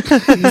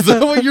 Is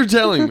that what you're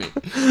telling me?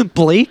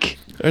 Blake?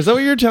 Is that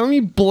what you're telling me,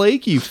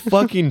 Blake, you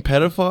fucking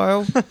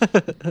pedophile?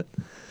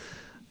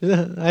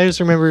 I just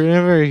remember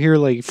whenever I hear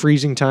like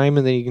freezing time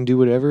and then you can do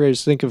whatever, I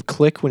just think of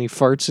Click when he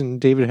farts in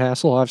David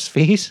Hasselhoff's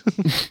face.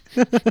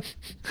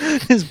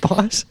 His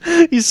boss,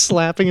 he's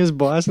slapping his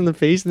boss in the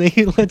face and then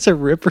he lets a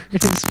ripper in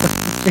his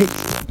fucking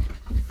face.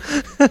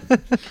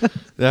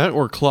 That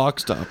or Clock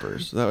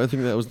Stoppers. I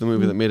think that was the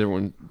movie that made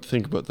everyone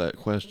think about that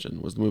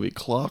question, was the movie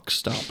Clock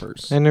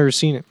Stoppers. I've never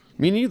seen it.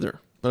 Me neither.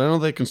 But I know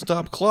they can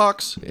stop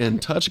clocks and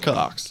touch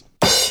cocks.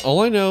 All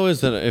I know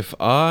is that if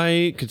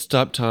I could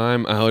stop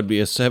time, I would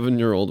be a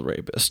 7-year-old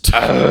rapist.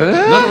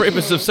 Not a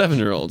rapist of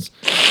 7-year-olds.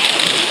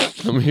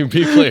 Let me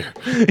be clear.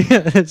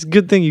 Yeah, it's a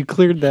good thing you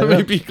cleared that Let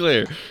me up. be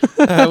clear.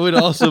 I would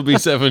also be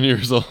 7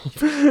 years old.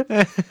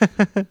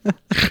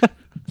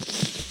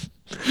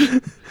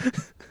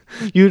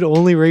 You'd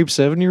only rape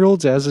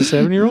 7-year-olds as a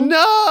 7-year-old?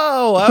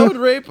 No, I would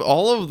rape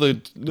all of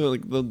the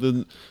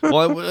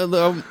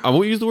well, I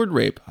won't use the word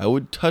rape. I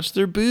would touch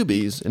their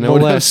boobies and I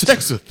would have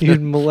sex with them.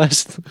 You'd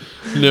molest.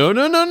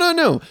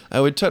 No. I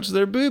would touch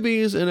their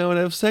boobies and I would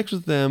have sex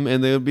with them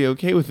and they would be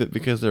okay with it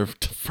because they're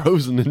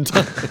frozen in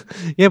time.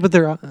 Yeah, but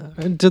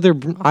do their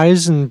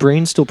eyes and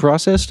brain still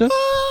process stuff?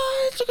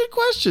 That's a good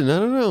question. I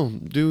don't know.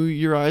 Do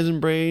your eyes and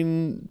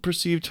brain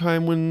perceive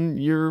time when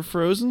you're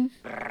frozen?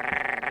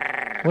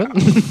 What?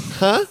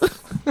 Huh?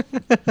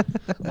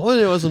 All I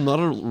know is I'm not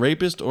a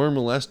rapist or a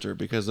molester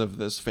because of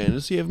this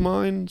fantasy of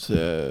mine.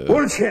 So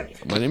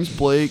Bullshit. my name's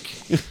Blake.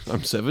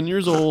 I'm 7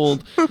 years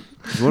old.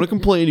 If you want to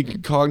complain, you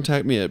can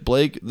contact me at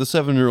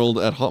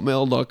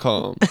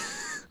blakethe7yearold@hotmail.com.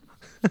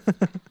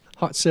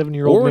 Hot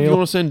 7-year-old Or if you male.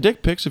 want to send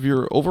dick pics of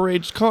your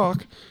overaged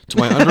cock to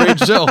my underage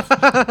self.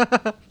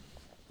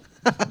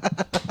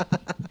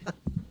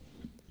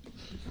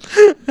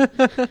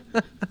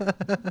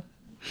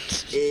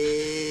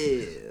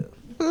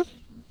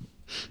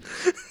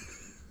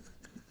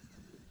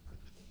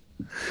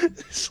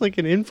 It's like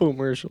an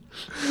infomercial.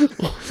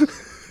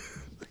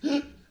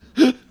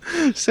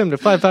 Send to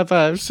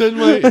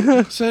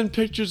 555. Send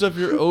pictures of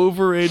your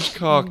overaged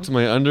cock to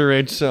my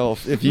underage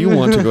self if you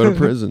want to go to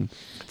prison.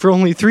 For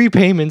only 3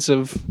 payments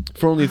of...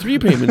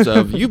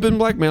 You've been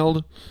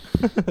blackmailed.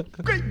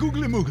 Great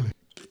googly moogly.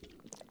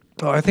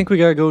 Oh, I think we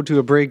gotta go to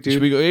a break, dude.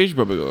 We should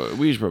probably go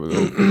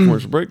to a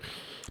commercial break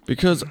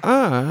because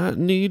I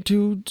need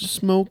to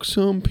smoke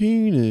some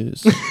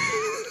penis.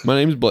 My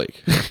name's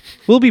Blake.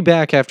 We'll be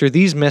back after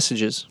these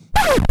messages.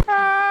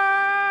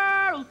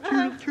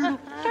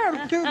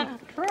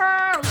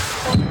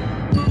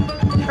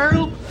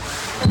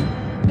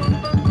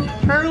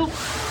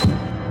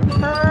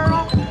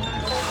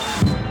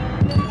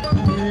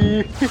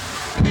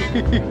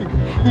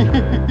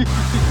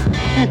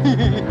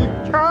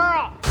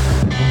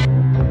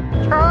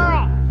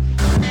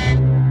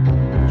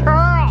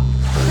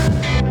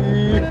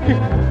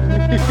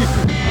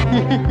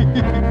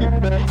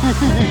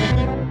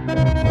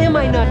 Am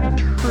I not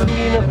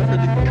turtly enough for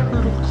the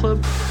Turtle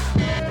Club?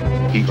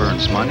 He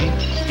earns money,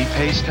 he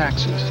pays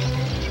taxes.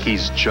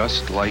 He's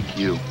just like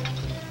you.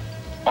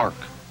 ARC,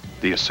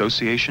 the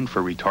Association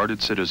for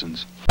Retarded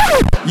Citizens.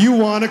 You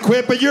want to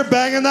quit, but you're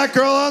banging that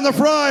girl on the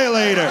fry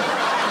later.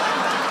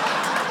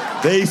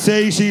 They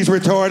say she's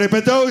retarded,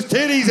 but those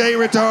titties ain't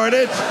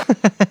retarded.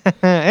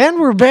 And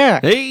we're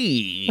back.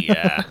 Hey,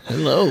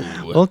 hello.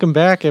 Welcome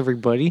back,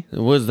 everybody.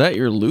 Was that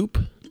your loop?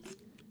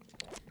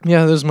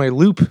 Yeah, this is my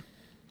loop.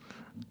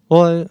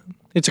 Well,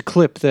 it's a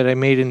clip that I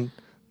made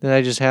that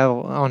I just have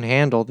on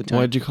hand all the time.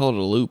 Why'd you call it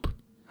a loop?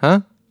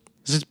 Huh?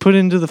 It's put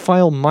into the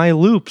file My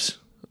Loops.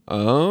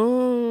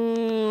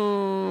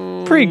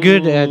 Oh. Pretty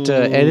good at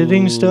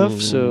editing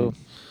stuff, so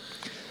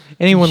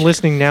anyone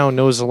listening now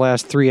knows the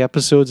last 3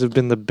 episodes have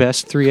been the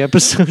best 3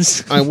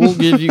 episodes. I will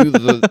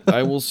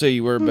say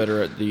you are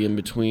better at the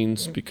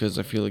in-betweens because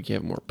I feel like you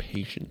have more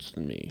patience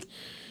than me.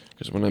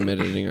 Because when I'm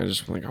editing, I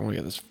just feel like I want to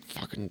get this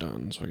fucking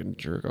done so I can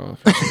jerk off.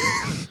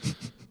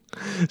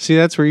 See,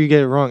 that's where you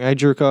get it wrong. I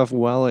jerk off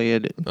while I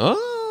edit.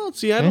 Oh,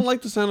 see, I don't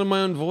like the sound of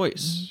my own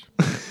voice.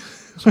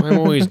 That's why I'm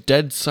always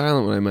dead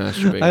silent when I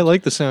masturbate. I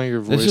like the sound of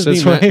your voice.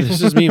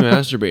 This is me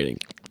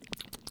masturbating.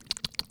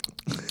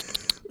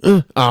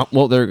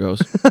 Well, there it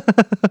goes.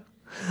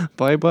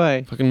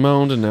 Bye-bye. Fucking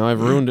moaned, and now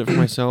I've ruined it for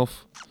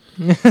myself.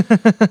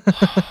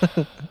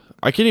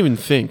 I can't even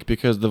think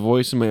because the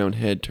voice in my own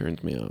head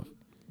turns me off.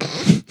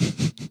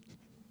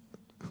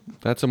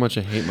 That's how much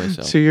I hate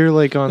myself. So you're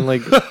like on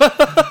like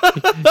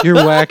you're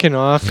whacking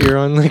off. You're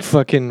on like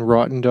fucking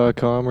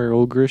rotten.com or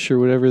Ogrish or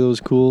whatever those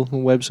cool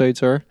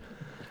websites are.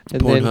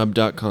 And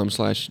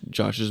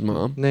Pornhub.com/Josh's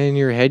mom. then in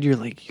your head, you're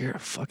like, you're a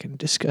fucking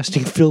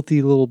disgusting,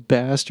 filthy little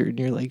bastard. And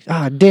you're like,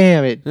 ah,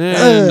 damn it.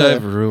 And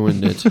I've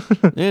ruined it.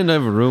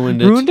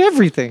 Ruined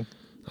everything.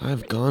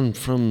 I've gone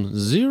from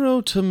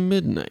 0 to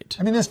midnight.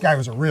 I mean, this guy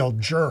was a real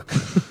jerk.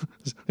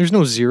 There's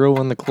no 0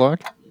 on the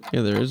clock.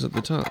 Yeah, there is at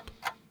the top.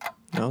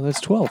 No,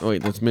 that's 12. Oh,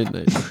 wait, that's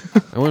midnight.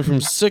 I went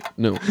from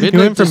midnight You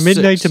went from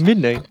midnight 6. to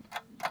midnight.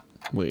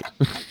 Wait.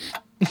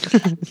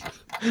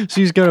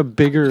 So he's got a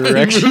bigger He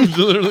erection. moved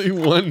literally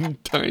 1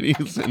 tiny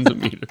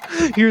centimeter.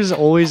 Yours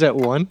always at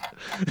 1.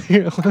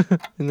 You know,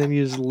 and then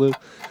you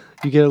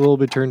get a little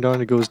bit turned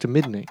on, it goes to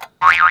midnight.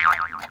 Is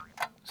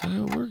that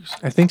how it works?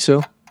 I think so.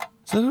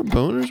 Is that how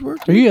boners work?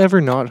 Are you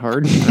ever not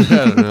hard? I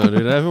don't know,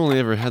 dude. I've only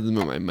ever had them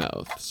in my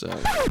mouth, so.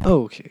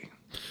 Okay.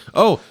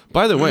 Oh,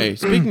 by the way,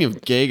 speaking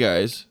of gay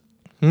guys,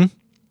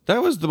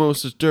 that was the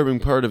most disturbing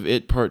part of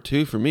It Part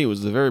 2 for me,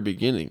 was the very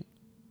beginning.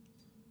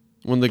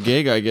 When the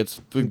gay guy gets...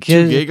 The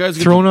 2 gay guys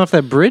thrown off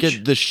that bridge?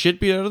 Get the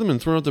shit beat out of them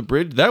and thrown off the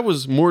bridge. That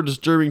was more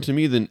disturbing to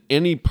me than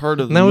any part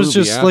of the that movie was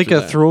just after like a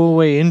that.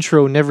 throwaway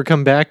intro, never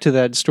come back to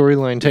that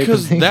storyline type of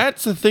Because thing.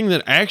 that's the thing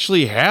that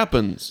actually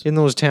happens. In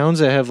those towns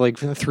that have like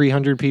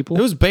 300 people?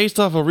 It was based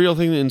off a real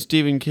thing in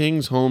Stephen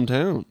King's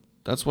hometown.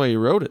 That's why he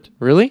wrote it.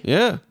 Really?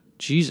 Yeah.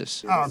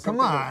 Jesus. Oh,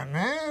 come on,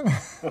 man.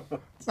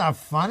 It's not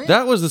funny.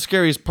 That was the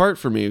scariest part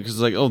for me, because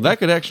like, oh, that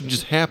could actually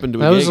just happen to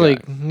a That gay was guy.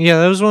 like,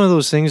 yeah, that was one of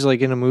those things like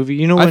in a movie.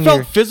 You know, when I felt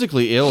you're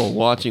physically ill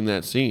watching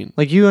that scene.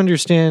 like, you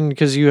understand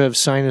because you have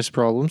sinus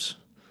problems,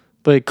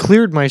 but it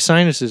cleared my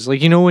sinuses.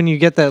 Like, you know, when you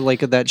get that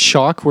like that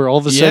shock where all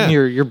of a sudden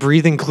you're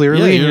breathing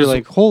clearly and you're just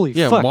like, holy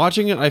fuck.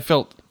 Watching it, I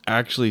felt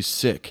actually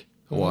sick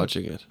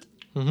watching it.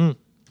 Mm-hmm.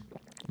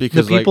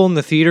 Because the people in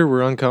the theater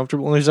were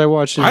uncomfortable. As I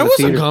watched it in I the was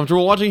theater.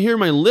 uncomfortable watching here in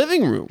my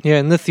living room. Yeah,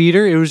 in the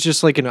theater, it was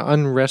just like an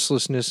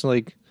unrestlessness.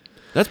 Like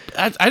that's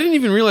I didn't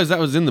even realize that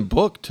was in the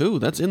book too.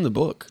 That's in the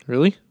book.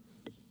 Really?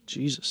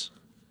 Jesus.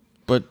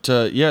 But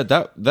yeah,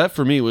 that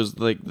for me was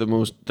like the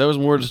most. That was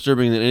more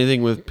disturbing than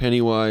anything with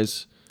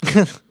Pennywise.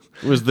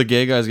 Was the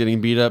gay guys getting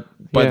beat up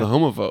by the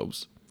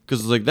homophobes?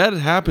 Because like that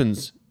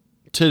happens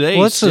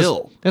today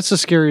still. That's the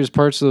scariest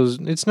parts of those.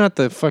 It's not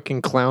the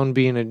fucking clown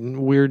being a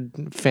weird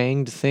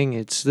fanged thing.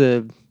 It's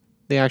the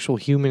actual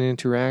human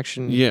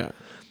interaction. Yeah.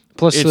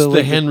 Plus it's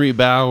the Henry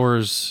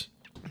Bowers.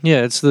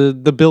 Yeah, it's the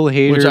Bill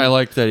Hader. Which I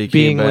like that he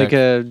being came back.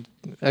 like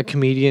a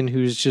comedian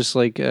who's just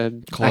like a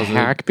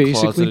hack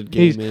basically. Closeted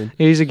gay man.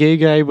 He's a gay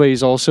guy, but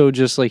he's also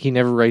just like he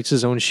never writes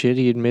his own shit.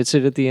 He admits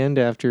it at the end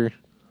after.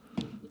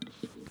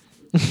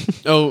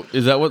 Oh,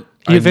 is that what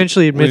he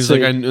eventually admits? He's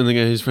like, and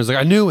his friend's like,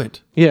 I knew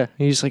it. Yeah,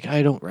 he's like,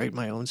 I don't write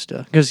my own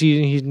stuff because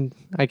he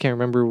I can't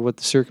remember what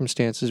the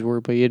circumstances were,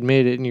 but he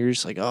admitted it, and you're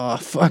just like, oh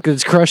fuck,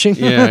 it's crushing.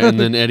 Yeah, and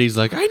then Eddie's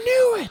like, I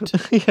knew it.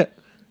 Yeah,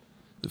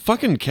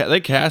 fucking they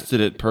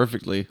casted it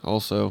perfectly.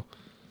 Also,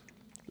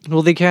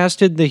 well, they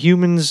casted the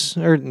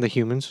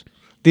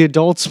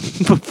adults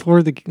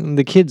before the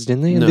kids,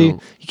 didn't they?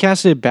 No. He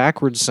casted it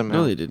backwards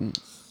somehow. No, they didn't.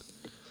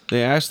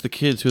 They asked the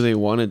kids who they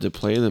wanted to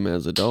play them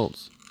as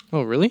adults.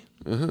 Oh, really?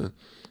 Uh-huh.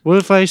 What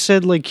if I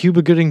said like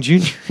Cuba Gooding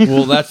Jr.?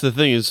 Well, that's the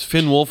thing is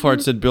Finn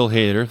Wolfhard said Bill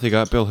Hader. They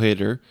got Bill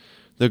Hader.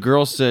 The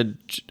girl said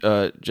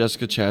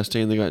Jessica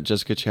Chastain. They got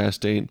Jessica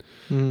Chastain.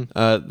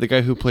 The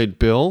guy who played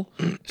Bill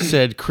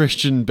said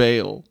Christian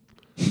Bale,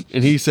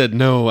 and he said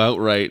no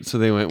outright. So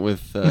they went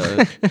with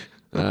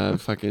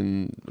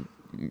fucking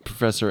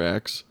Professor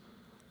X.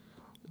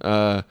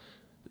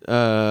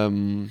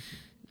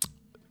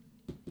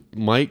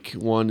 Mike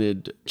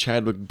wanted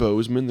Chadwick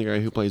Boseman, the guy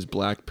who plays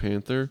Black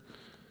Panther.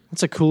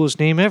 That's the coolest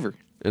name ever.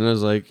 And I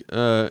was like,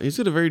 he's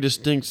got a very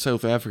distinct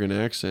South African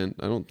accent.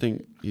 I don't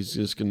think he's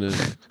just gonna.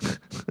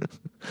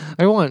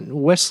 I want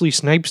Wesley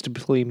Snipes to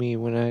play me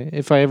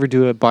if I ever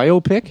do a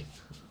biopic.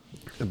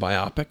 A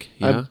biopic,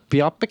 yeah. A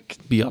biopic.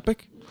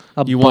 Biopic.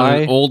 A you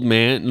want an old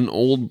man,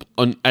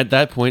 at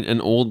that point, an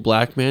old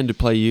black man to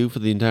play you for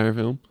the entire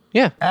film?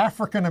 Yeah.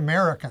 African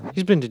American.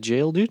 He's been to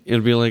jail, dude.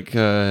 It'd be like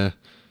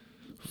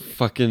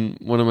fucking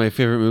one of my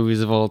favorite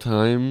movies of all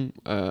time,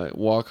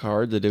 Walk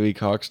Hard, the Dewey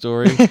Cox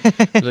story.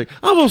 He's like,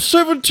 I'm a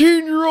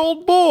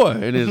 17-year-old boy,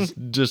 and it's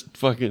just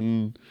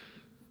fucking,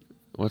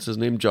 what's his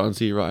name, John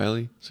C.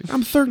 Reilly. It's like,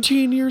 I'm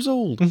 13 years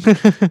old.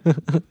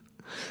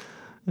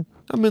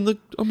 I'm in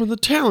the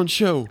talent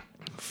show.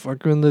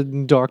 Fuck, when the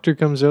doctor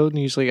comes out and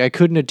he's like, I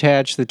couldn't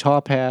attach the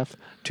top half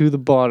to the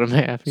bottom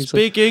half. He's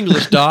Speak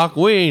English, doc.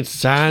 We ain't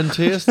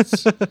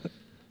scientists.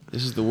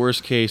 This is the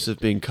worst case of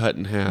being cut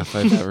in half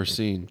I've ever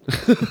seen.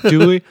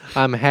 Dewey,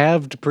 I'm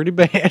halved pretty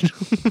bad.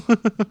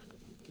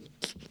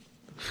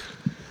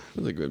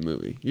 That's a good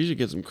movie. You should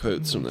get some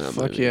quotes from that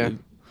Fuck movie. yeah. Dude.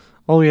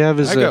 All we have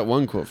is I got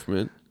one quote from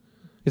it.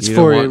 It's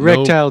for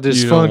erectile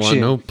dysfunction. You don't want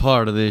no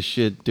part of this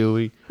shit,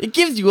 Dewey. It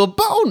gives you a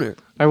boner.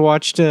 I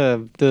watched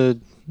the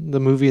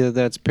movie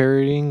that's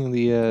parodying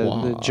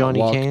the Johnny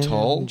Walk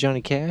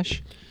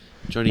Cash.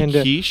 Johnny And,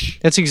 Quiche.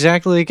 That's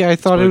exactly like I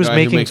thought it was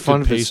making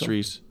fun of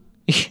pastries.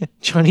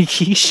 Johnny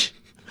Quiche.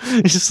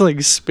 Just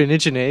like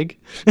spinach and egg.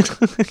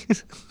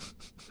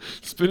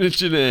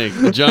 Spinach and egg.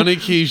 The Johnny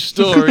Quiche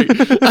story.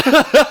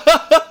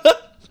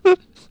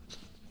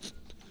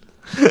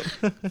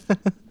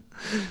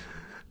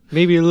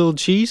 Maybe a little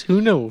cheese.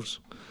 Who knows?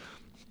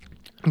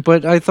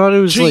 But I thought it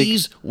was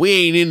cheese? We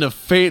ain't into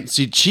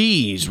fancy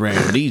cheese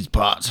round these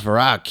parts for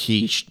our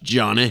quiche,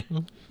 Johnny.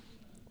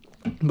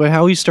 But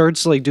how he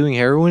starts like doing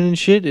heroin and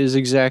shit is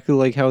exactly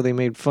like how they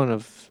made fun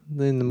of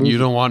in the movie. You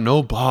don't want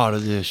no part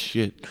of this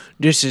shit.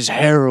 This is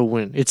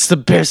heroin. It's the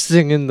best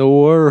thing in the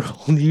world.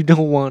 You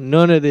don't want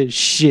none of this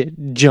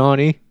shit,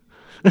 Johnny.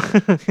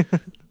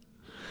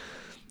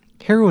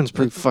 Heroin's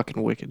pretty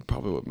fucking wicked.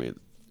 Probably what made...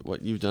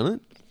 What, you've done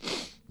it?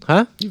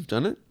 Huh? You've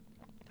done it?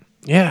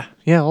 Yeah,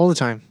 all the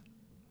time.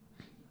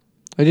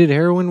 I did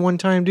heroin one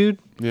time, dude.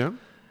 Yeah?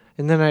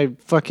 And then I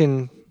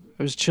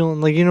was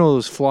chilling, like, you know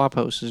those flop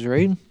houses,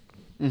 right?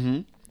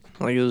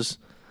 Mm-hmm. Like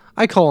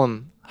I call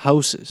them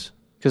houses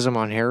because I'm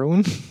on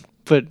heroin,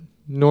 but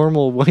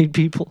normal white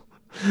people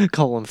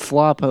call them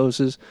flop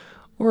houses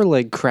or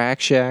like crack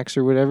shacks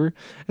or whatever.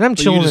 And I'm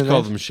chilling. You just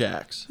call them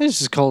shacks. I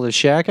just call it a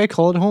shack. I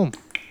call it home.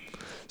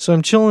 So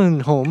I'm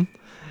chilling home,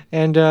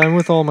 and I'm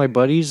with all my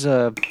buddies,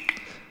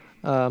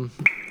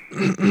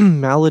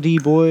 Malady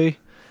Boy,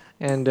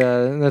 and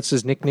that's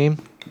his nickname.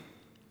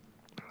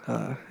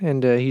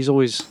 And he's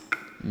always...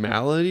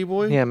 Malady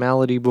Boy? Yeah,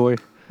 Malady Boy.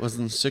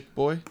 Wasn't Sick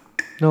Boy?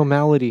 No,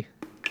 Malady.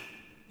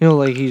 You know,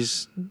 like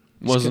he's...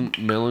 Wasn't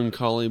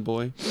Melancholy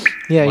Boy?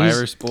 Yeah,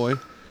 Virus Boy?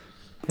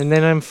 And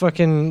then I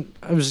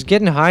was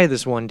getting high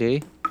this one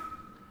day,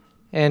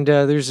 and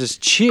there's this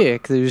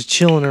chick that was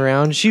chilling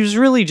around. She was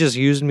really just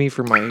using me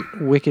for my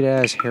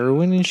wicked-ass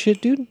heroin and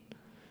shit, dude. And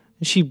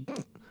she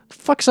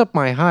fucks up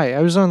my high.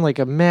 I was on like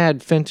a mad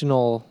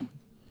fentanyl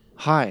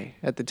high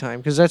at the time,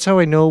 because that's how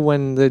I know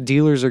when the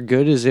dealers are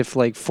good, is if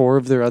like 4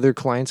 of their other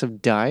clients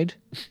have died,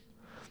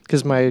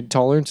 because my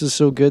tolerance is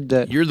so good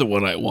that... You're the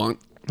one I want.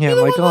 Yeah, I'm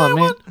like, oh,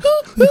 man.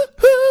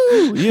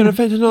 You're a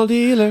fentanyl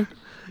dealer.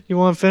 You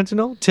want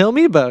fentanyl? Tell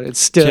me about it,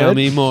 stud. Tell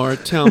me more.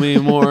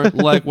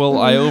 Like, well,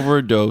 I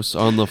overdose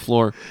on the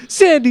floor.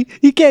 Sandy,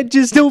 you can't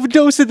just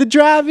overdose at the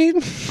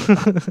drive-in.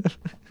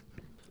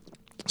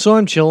 So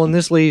I'm chilling.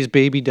 This lady's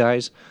baby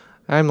dies.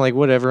 I'm like,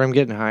 whatever, I'm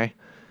getting high.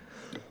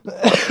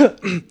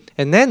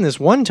 And then this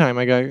one time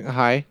I got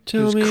high. It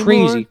was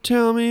crazy.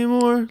 Tell me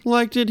more.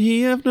 Like, did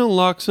he have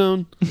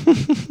naloxone?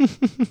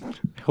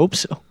 I hope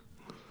so.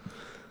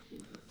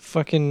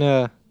 Fucking,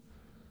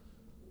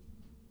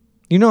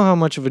 you know how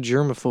much of a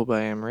germaphobe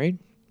I am, right?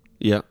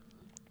 Yeah.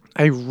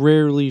 I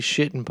rarely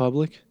shit in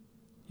public.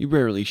 You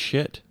rarely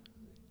shit.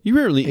 You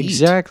rarely eat.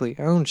 Exactly.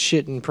 I don't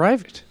shit in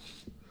private.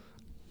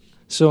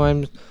 So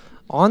I'm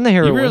on the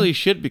heroin. You rarely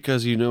shit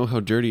because you know how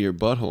dirty your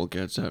butthole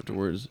gets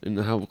afterwards and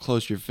how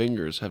close your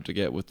fingers have to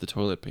get with the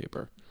toilet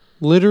paper.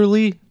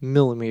 Literally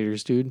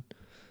millimeters, dude.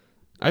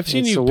 I've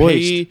seen you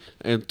pay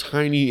a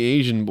tiny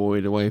Asian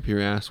boy to wipe your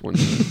ass one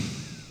time.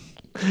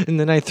 And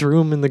then I threw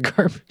him in the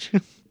garbage.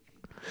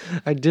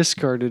 I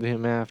discarded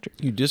him after.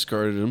 You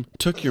discarded him,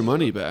 took your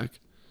money back.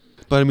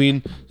 But I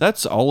mean,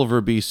 that's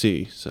Oliver,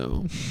 BC,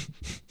 so...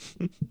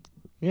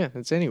 Yeah,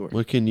 it's anywhere.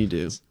 What can you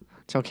do? That's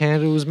how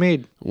Canada was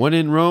made. When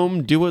in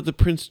Rome, do what the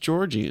Prince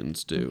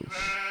Georgians do.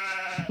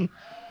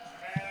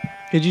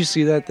 Did you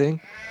see that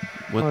thing?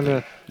 What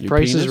on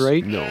Price is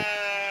Right? No.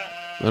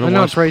 I don't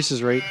watch Price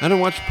is Right. I don't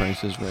watch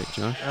Price is Right,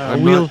 Josh.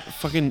 I'm not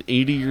fucking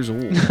 80 years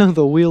old.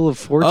 The Wheel of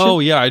Fortune? Oh,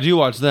 yeah, I do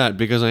watch that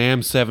because I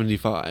am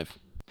 75.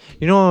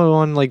 You know,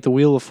 on like the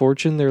Wheel of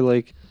Fortune, they're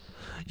like,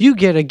 you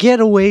get a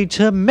getaway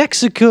to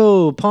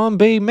Mexico, Palm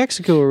Bay,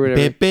 Mexico, or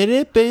whatever.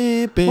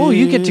 Oh,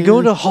 you get to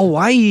go to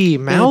Hawaii,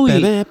 Maui.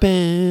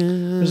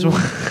 It's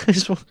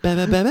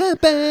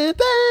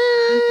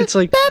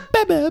like,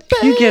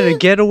 you get a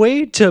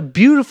getaway to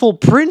beautiful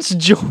Prince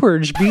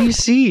George,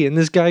 BC. And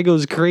this guy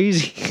goes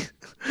crazy.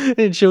 And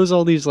it shows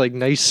all these like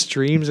nice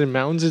streams and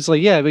mountains. It's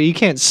like, yeah, but you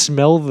can't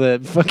smell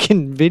the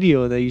fucking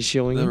video that he's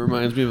showing. That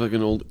reminds me of like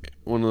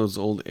one of those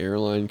old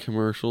airline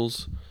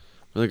commercials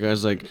where the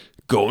guy's like,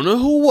 going to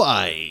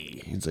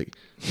Hawaii. He's like,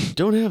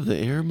 don't have the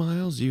air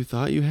miles you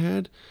thought you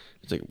had?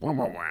 It's like,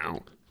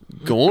 wow.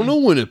 Going to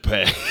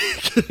Winnipeg.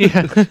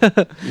 Yeah.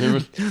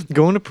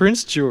 Going to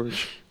Prince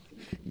George.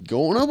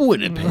 Going to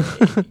Winnipeg.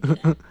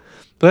 But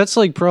that's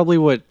like probably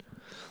what,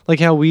 like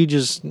how we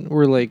just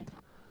were like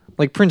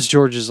Prince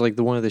George is like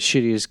one of the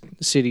shittiest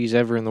cities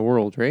ever in the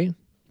world, right?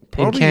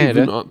 Probably in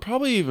Canada.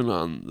 Probably even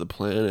on the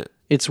planet.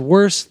 It's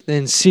worse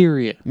than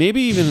Syria.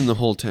 Maybe even in the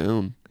whole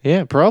town.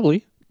 Yeah,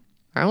 probably.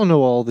 I don't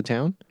know all the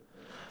town.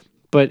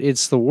 But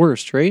it's the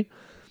worst, right?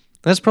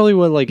 That's probably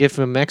what, like, if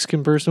a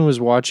Mexican person was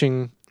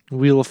watching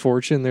Wheel of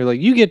Fortune, they're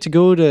like, you get to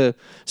go to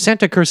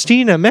Santa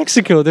Cristina,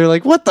 Mexico. They're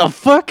like, what the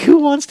fuck? Who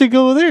wants to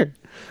go there?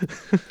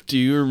 Do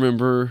you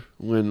remember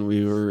when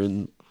we were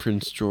in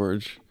Prince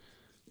George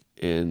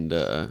and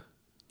there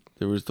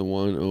was the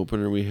one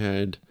opener we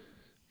had,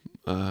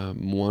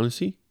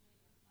 Mwanasi?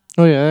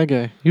 Oh, yeah, that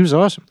guy. He was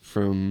awesome.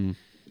 From,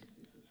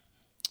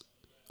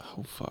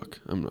 oh, fuck.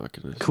 I'm not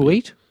going to.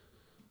 Kuwait?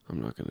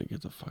 I'm not gonna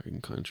get the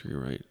fucking country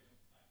right.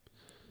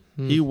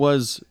 He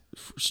was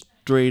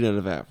straight out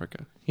of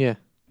Africa. Yeah.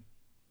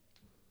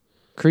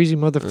 Crazy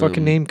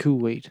motherfucking name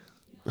Kuwait.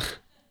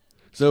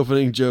 His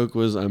opening joke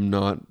was, I'm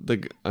not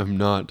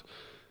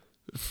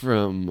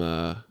from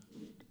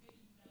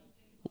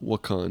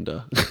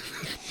Wakanda.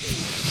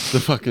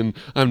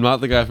 I'm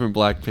not the guy from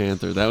Black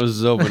Panther. That was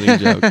his opening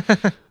joke.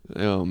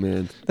 Oh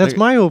man. That's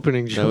my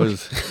opening joke. That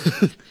was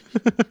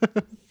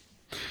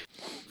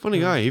funny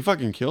guy. He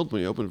fucking killed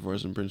when he opened for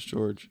us in Prince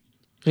George.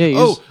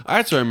 Yeah.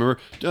 That's what I remember.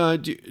 Do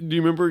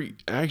you remember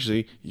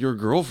actually your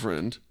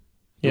girlfriend,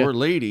 your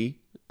lady?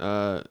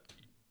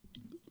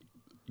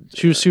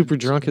 She was super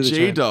drunk at the time.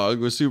 J-Dog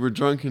was super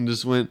drunk and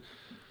just went,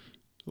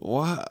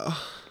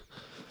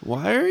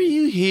 Why are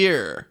you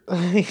here?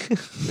 And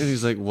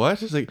he's like, what?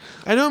 He's like,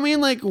 I don't mean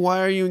like,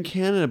 why are you in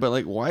Canada? But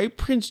like, why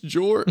Prince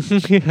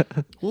George? Yeah.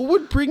 What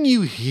would bring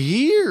you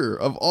here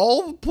of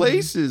all the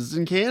places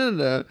in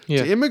Canada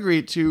to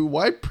immigrate to?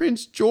 Why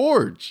Prince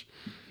George?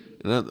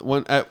 And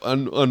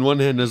on one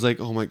hand, I was like,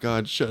 oh my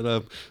God, shut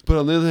up. But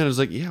on the other hand, I was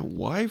like, yeah,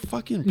 why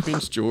fucking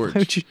Prince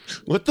George?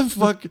 What the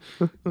fuck?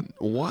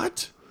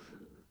 What?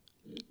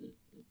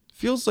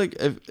 Feels like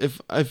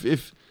if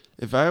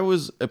I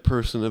was a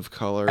person of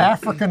color,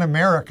 African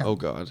American. Oh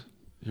God,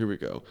 here we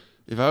go.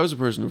 If I was a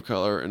person of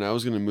color and I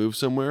was going to move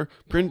somewhere,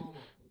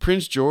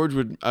 Prince George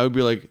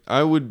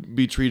I would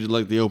be treated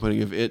like the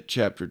opening of It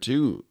Chapter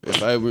 2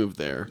 if I moved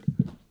there.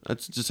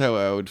 That's just how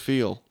I would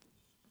feel.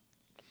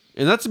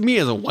 And that's me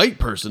as a white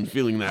person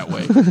feeling that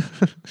way.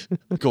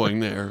 Going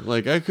there.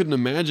 Like, I couldn't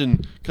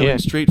imagine coming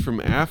straight from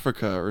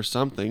Africa or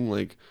something.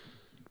 Like,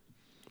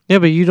 yeah,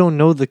 but you don't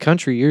know the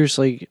country. You're just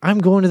like, I'm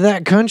going to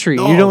that country.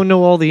 You don't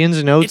know all the ins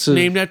and outs. It's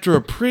named after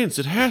a prince.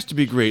 It has to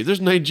be great.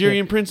 There's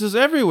Nigerian princes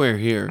everywhere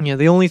here. Yeah,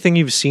 the only thing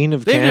you've seen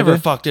of Canada... They've never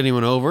fucked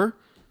anyone over.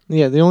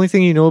 Yeah, the only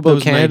thing you know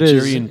about Canada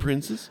Nigerian is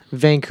princes.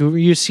 Vancouver.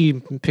 You see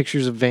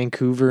pictures of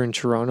Vancouver and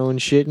Toronto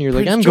and shit, and you're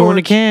like, I'm going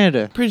to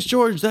Canada. Prince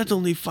George, that's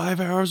only 5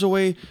 hours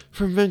away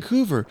from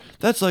Vancouver.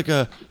 That's like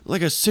a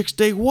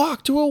 6-day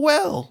walk to a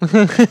well.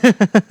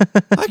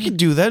 I could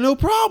do that, no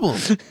problem.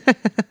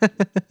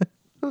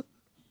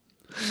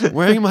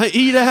 Wearing my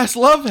Eat Ass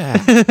Love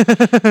hat.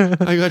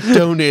 I got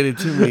donated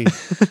to me.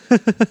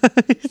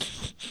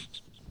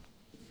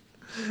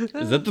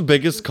 Is that the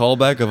biggest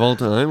callback of all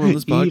time on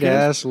this podcast? Eat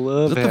Ass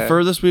Love Is that hat. the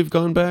furthest we've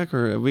gone back,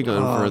 or have we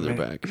gone further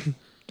back?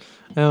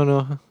 I don't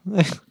know.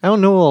 I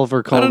don't know all of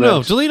our callbacks. I don't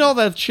know. Delete all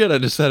that shit I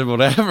just said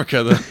about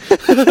Africa, then.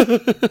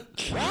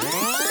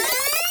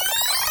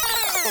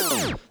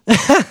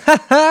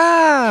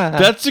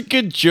 That's a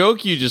good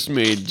joke you just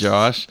made,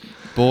 Josh.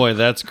 Boy,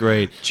 that's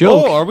great.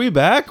 Joke. Oh, are we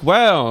back?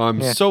 Wow,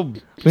 We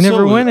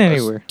never went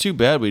anywhere. Too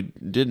bad we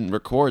didn't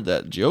record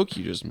that joke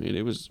you just made.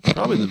 It was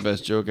probably the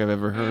best joke I've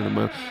ever heard in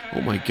my...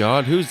 Oh my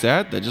God, who's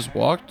that just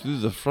walked through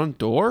the front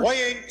door?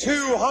 Weighing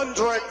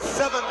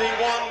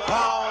 271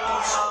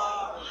 pounds,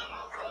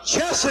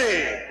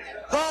 Jesse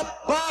the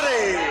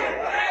Body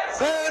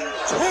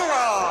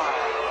Ventura.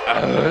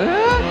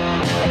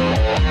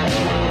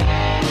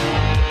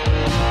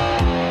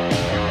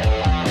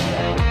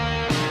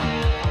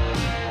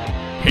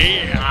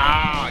 Hey,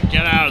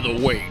 get out of the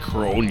way,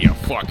 Crone, you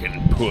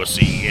fucking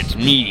pussy. It's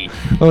me.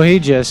 Oh, hey,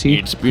 Jesse.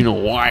 It's been a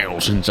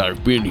while since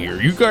I've been here.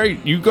 You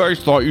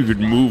guys thought you could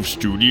move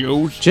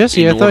studios?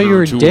 Jesse, I thought you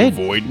were dead.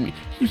 Avoid me?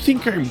 You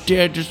think I'm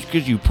dead just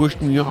because you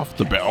pushed me off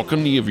the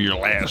balcony of your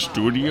last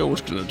studio?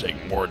 It's going to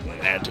take more than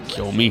that to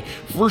kill me.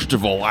 First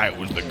of all, I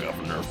was the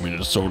governor of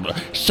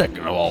Minnesota.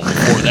 Second of all,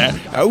 before that,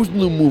 I was in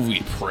the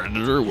movie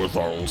Predator with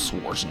Arnold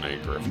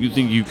Schwarzenegger. If you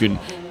think you can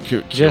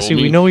kill Jesse,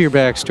 me... we know your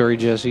backstory,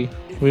 Jesse.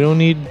 We don't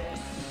need...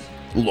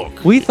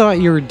 Look. We thought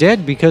you were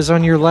dead because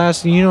on your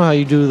last... You know how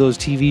you do those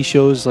TV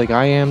shows like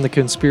I Am the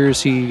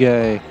Conspiracy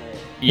Guy?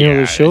 You know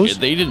those shows?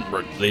 They didn't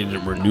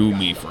renew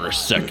me for a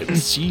second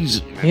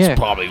season. That's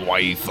probably why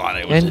you thought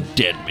I was a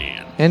dead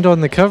man. And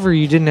on the cover,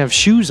 you didn't have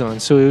shoes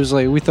on, so it was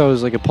like we thought it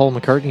was like a Paul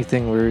McCartney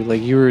thing where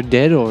like you were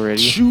dead already.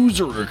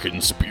 Shoes are a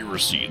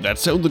conspiracy.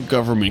 That's how the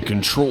government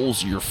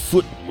controls your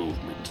foot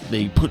movement.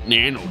 They put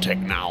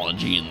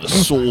nanotechnology in the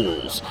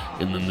soles,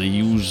 and then they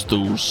use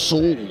those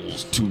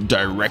soles to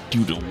direct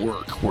you to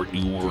work where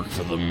you work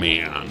for the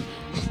man,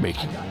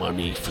 making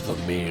money for the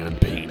man,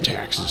 paying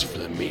taxes for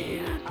the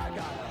man.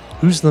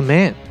 Who's the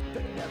man?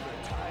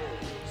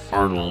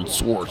 Arnold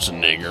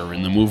Schwarzenegger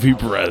in the movie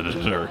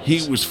Predator.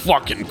 He was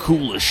fucking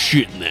cool as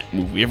shit in that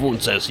movie. Everyone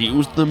says he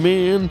was the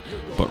man,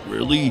 but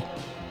really...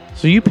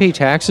 So you pay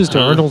taxes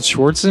to Arnold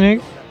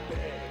Schwarzenegger?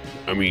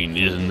 I mean,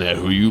 isn't that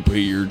who you pay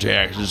your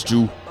taxes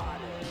to?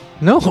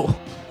 No.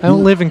 I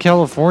don't live in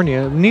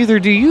California. Neither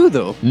do you,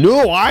 though.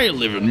 No, I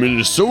live in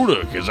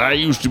Minnesota because I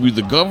used to be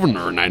the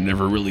governor and I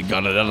never really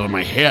got it out of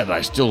my head. I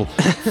still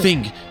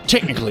think,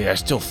 technically,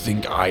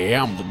 I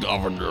am the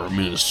governor of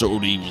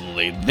Minnesota, even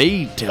though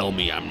they tell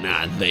me I'm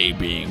not, they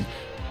being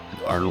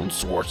Arnold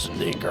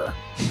Schwarzenegger.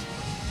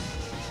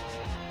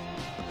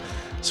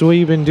 So what have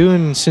you been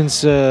doing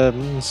since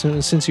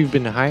you've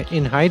been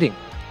in hiding?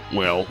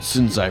 Well,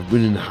 since I've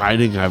been in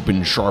hiding, I've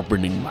been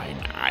sharpening my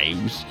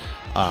knives.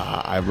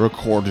 I've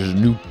recorded a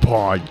new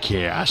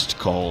podcast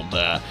called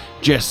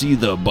Jesse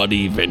the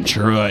Buddy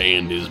Ventura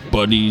and His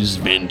Buddies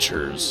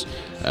Ventures,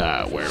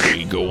 where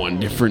we go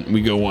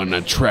on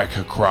a trek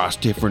across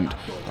different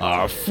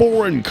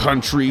foreign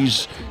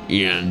countries,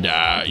 and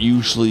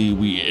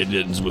usually it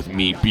ends with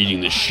me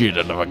beating the shit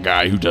out of a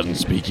guy who doesn't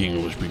speak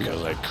English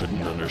because I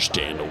couldn't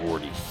understand a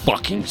word he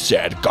fucking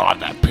said. God,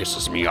 that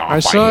pisses me off.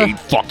 I hate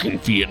fucking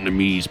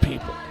Vietnamese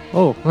people.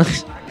 Oh,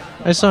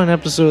 I saw an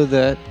episode of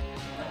that,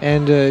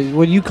 and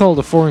what you called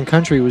a foreign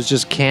country was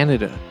just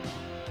Canada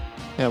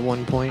at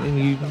one point,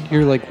 and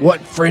you're like,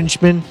 what,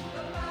 Frenchman?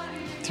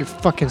 With your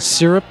fucking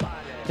syrup?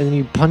 And then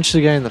you punch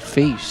the guy in the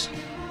face.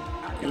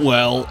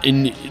 Well,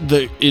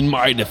 in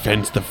my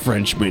defense, the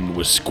Frenchman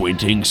was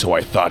squinting, so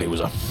I thought he was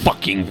a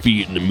fucking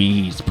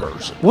Vietnamese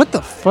person. What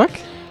the fuck?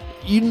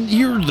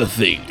 Here's the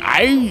thing.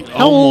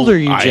 How old are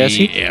you,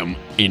 Jesse? I am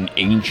an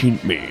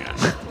ancient man.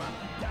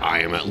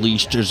 I am at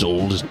least as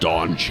old as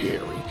Don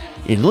Cherry.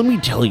 And let me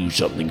tell you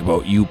something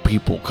about you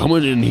people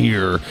coming in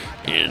here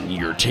and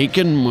you're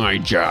taking my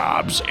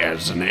jobs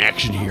as an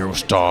action hero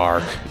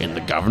star and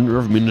the governor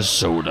of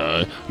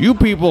Minnesota. You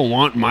people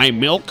want my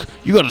milk?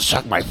 You gotta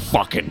suck my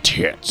fucking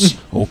tits.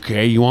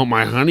 Okay? You want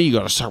my honey? You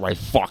gotta suck my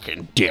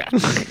fucking dick.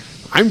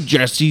 I'm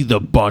Jesse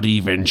the Buddy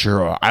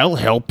Ventura. I'll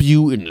help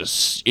you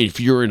if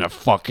you're in a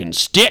fucking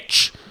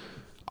stitch.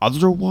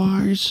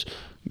 Otherwise,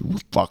 you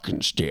will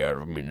fucking stay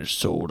out of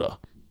Minnesota.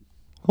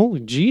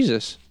 Holy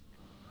Jesus.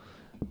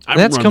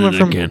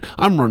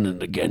 I'm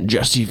running again.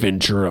 Jesse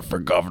Ventura for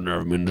governor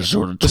of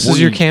Minnesota. This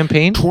is your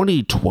campaign?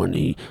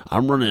 2020.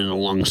 I'm running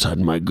alongside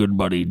my good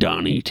buddy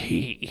Donnie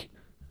T.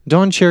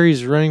 Don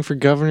Cherry's running for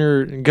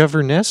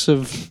governess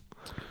of...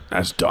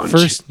 That's Don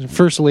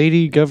First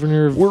lady,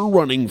 governor of... We're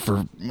running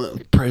for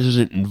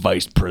president and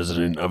vice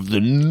president of the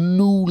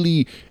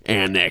newly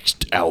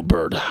annexed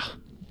Alberta.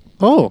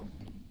 Oh.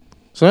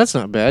 So that's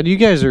not bad. You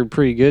guys are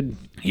pretty good.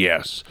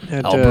 Yes,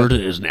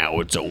 Alberta is now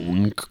its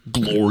own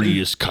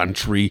glorious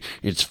country.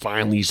 It's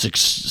finally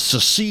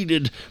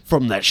seceded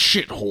from that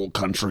shithole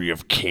country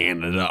of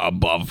Canada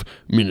above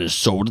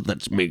Minnesota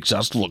that makes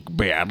us look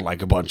bad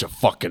like a bunch of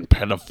fucking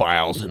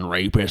pedophiles and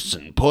rapists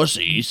and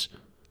pussies.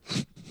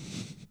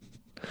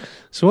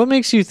 So what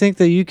makes you think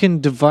that you can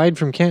divide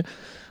from Canada?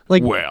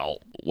 Well,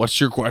 what's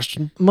your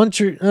question?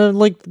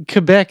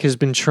 Quebec has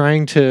been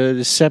trying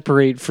to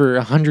separate for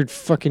 100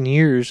 fucking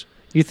years.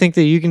 You think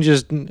that you can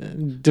just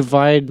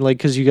divide,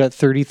 because you got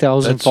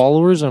 30,000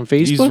 followers on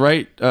Facebook? He's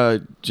right,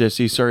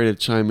 Jesse. Sorry to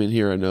chime in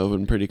here. I know I've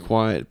been pretty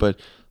quiet, but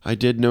I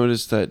did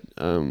notice that.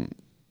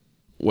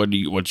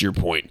 What's your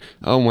point?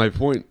 Oh, my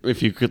point,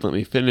 if you could let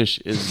me finish,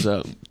 is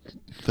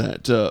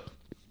that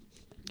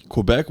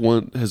Quebec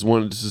has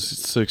wanted to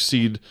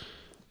succeed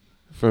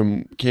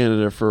from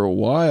Canada for a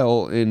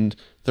while, and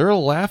they're a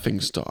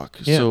laughingstock.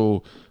 Yeah.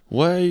 So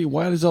why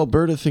does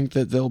Alberta think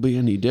that they'll be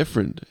any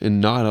different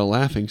and not a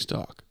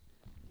laughingstock?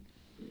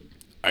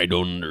 I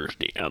don't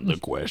understand the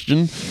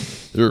question.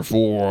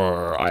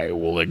 Therefore, I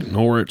will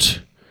ignore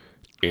it.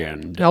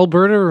 And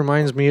Alberta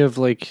reminds me of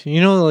a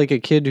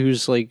kid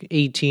who's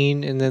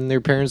 18 and then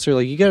their parents are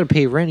like, you gotta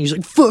pay rent. He's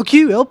like, fuck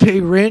you, I'll pay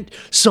rent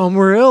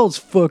somewhere else,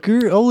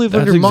 fucker. I'll live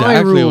under my rules. That's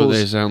exactly what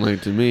they sound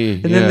like to me.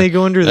 And then they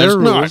go under their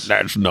rules.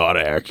 That's not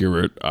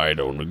accurate. I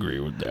don't agree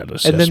with that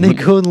assessment. And then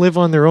they go and live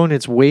on their own.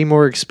 It's way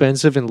more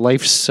expensive and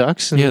life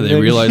sucks. And they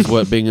realize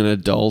what being an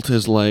adult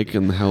is like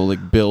and how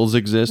bills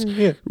exist.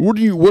 Yeah.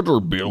 What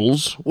are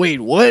bills? Wait,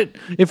 what?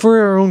 If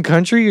we're our own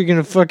country, you're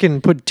gonna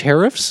fucking put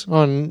tariffs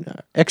on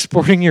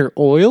exporting your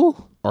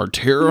oil? Are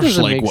tariffs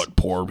like what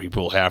poor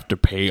people have to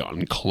pay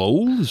on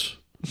clothes?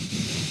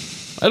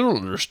 I don't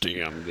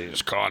understand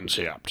this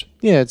concept.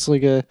 Yeah, it's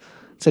a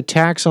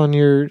tax on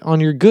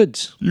your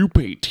goods. You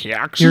pay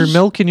taxes? Your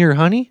milk and your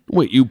honey?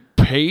 Wait, you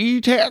pay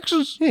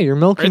taxes? Yeah, your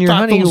milk and your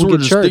honey will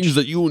get charged. Things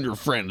that you and your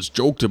friends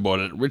joked about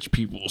at rich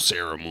people's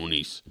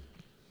ceremonies.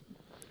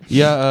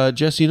 Yeah,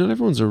 Jesse, not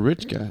everyone's a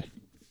rich guy.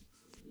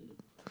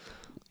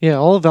 Yeah,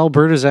 all of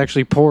Alberta is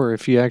actually poor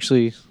if you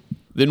actually...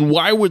 Then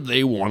why would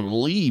they want to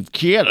leave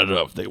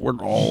Canada if they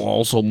weren't all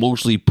also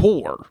mostly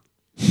poor?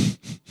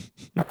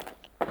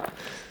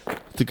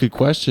 That's a good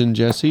question,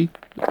 Jesse.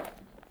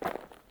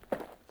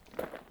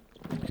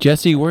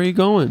 Jesse, where are you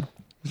going?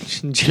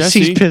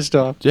 Jesse's pissed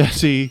off.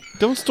 Jesse,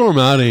 don't storm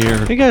out of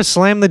here. You gotta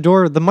slam the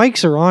door. The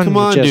mics are on. Come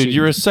on, Jesse. dude.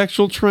 You're a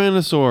sexual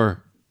tyrannosaur.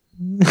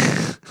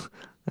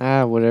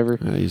 Whatever.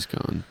 He's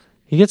gone.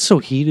 He gets so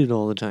heated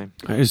all the time.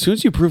 As soon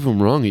as you prove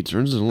him wrong, he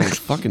turns into a little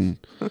fucking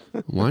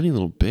whiny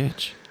little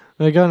bitch.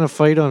 I got in a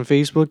fight on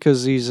Facebook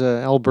because these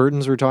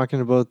Albertans were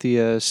talking about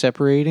the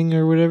separating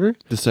or whatever.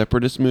 The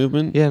separatist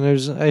movement? Yeah,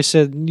 and I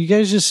said, you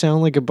guys just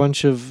sound like a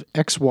bunch of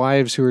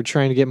ex-wives who are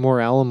trying to get more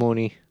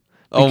alimony.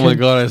 Oh my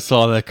God, I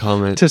saw that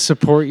comment. To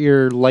support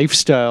your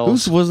lifestyle.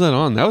 Who was that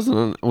on? That wasn't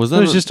on. It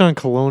was just on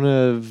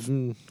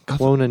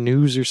Kelowna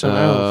News or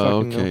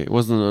something. Okay. It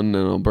wasn't on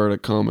an Alberta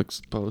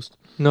Comics post.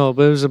 No,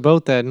 but it was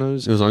about that. And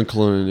it was on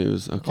Kelowna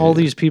News. Okay. All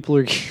these people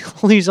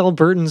all these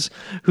Albertans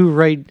who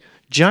write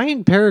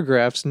giant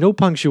paragraphs, no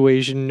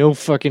punctuation, no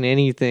fucking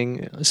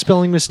anything,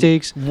 spelling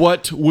mistakes.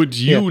 What would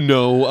you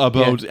know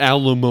about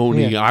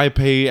alimony? I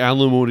pay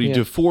alimony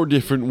to 4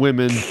 different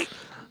women.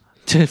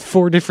 To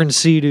 4 different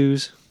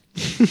Sea-Doos.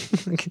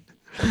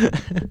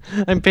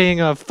 I'm paying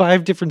off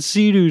 5 different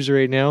Sea-Doos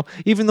right now,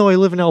 even though I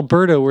live in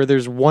Alberta where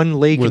there's one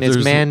lake and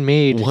it's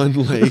man-made. One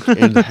lake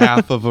and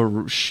half of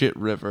a shit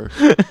river.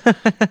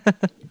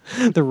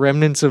 The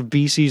remnants of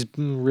BC's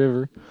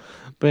river.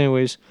 But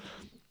anyways,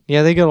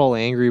 yeah, they got all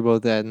angry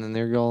about that, and then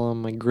they're all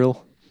on my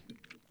grill.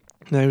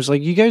 And I was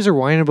like, you guys are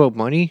whining about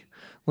money?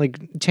 Like,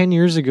 10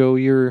 years ago,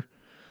 you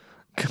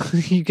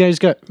guys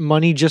got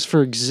money just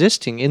for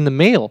existing in the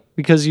mail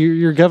because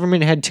your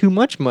government had too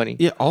much money.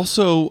 Yeah,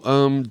 also,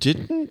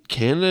 didn't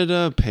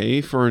Canada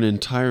pay for an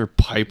entire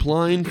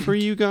pipeline for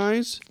you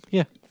guys?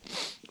 Yeah.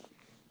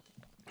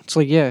 It's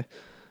like, yeah,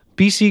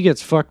 BC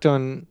gets fucked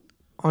on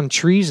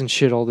trees and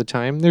shit all the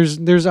time.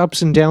 There's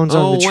ups and downs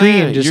on the tree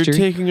industry. You're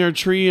taking our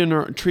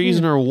trees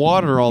and our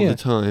water all the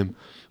time.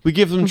 We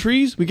give them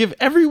trees. We give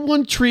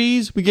everyone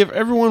trees. We give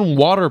everyone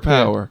water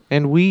power.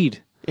 And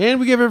weed.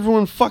 And we give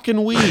everyone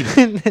fucking weed.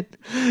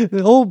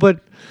 but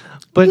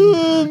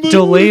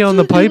delay on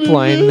the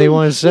pipeline. They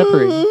want to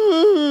separate.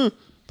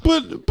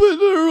 But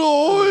our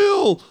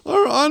oil,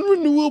 our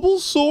unrenewable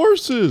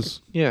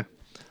sources. Yeah,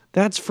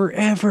 that's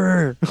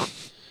forever.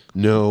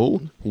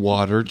 No,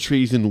 water,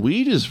 trees, and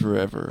weed is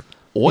forever.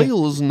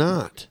 Oil is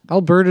not.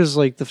 Alberta's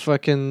like the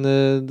fucking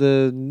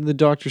the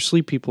Dr.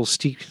 Sleep people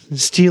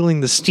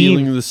stealing the steam.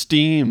 Stealing the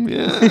steam,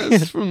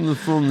 yes, from the.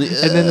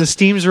 And then the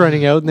steam's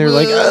running out, and they're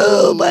like,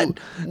 oh, but.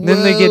 And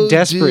then they get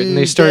desperate, and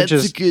they start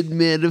that's a good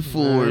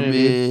metaphor,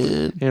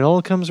 man. It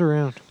all comes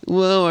around.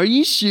 Well, are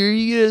you sure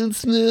you gonna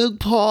smoke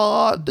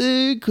pot,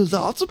 dude? Because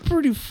that's a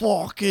pretty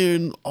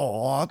fucking.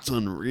 Oh, that's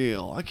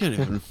unreal. I can't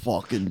even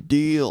fucking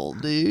deal,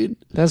 dude.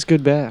 That's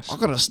good bass. I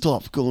gotta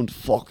stop going to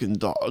fucking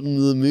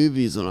the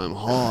movies when I'm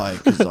high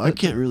because I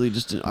can't really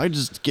I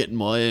just get in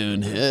my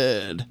own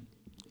head.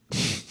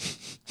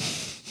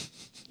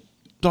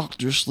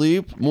 Dr.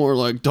 Sleep, more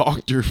like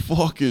Dr.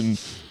 fucking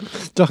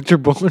Dr.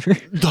 Boner.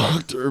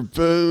 Dr.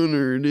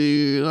 Boner,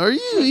 dude. Are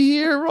you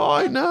here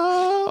right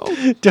now?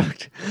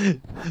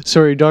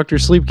 Sorry, Dr.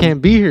 Sleep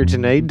can't be here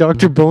tonight.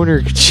 Dr.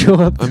 Boner could show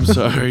up. I'm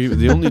sorry.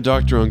 The only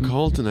doctor on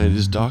call tonight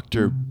is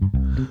Dr.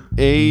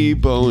 A.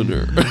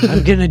 Boner.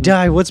 I'm gonna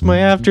die. What's my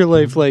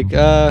afterlife like?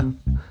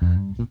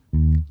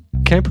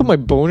 Can I put my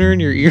boner in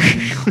your ear?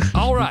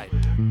 All right,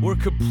 we're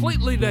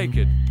completely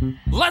naked.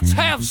 Let's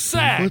have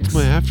sex. What's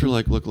my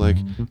afterlife look like?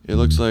 It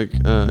looks like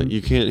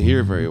you can't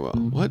hear very well.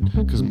 What?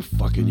 Because I'm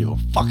fucking your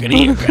fucking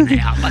ear right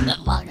now,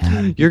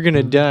 motherfucker. You're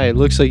gonna die. It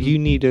looks like you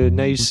need a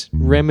nice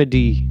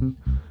remedy,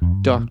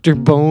 Dr.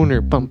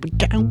 Boner. You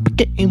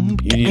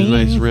need a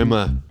nice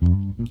Rema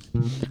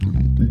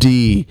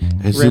D,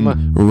 as Rema.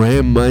 in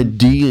ram my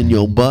D in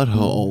your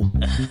butthole.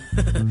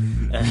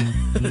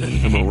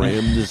 I'm gonna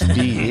ram this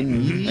D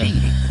in you.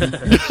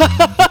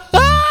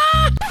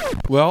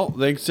 Well,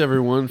 thanks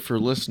everyone for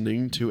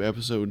listening to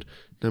episode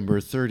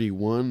number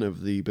 31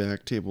 of the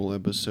Back Table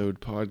Episode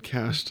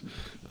Podcast.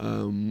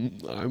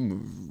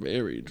 I'm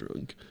very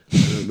drunk. I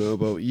don't know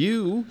about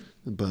you,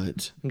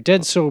 but I'm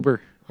dead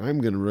sober.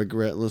 I'm gonna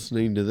regret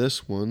listening to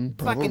this one.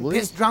 Probably. Fucking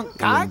piss drunk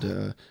cock.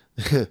 And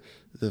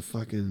the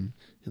fucking,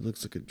 it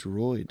looks like a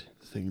droid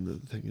thing. The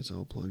thing is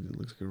all plugged in. It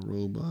looks like a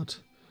robot.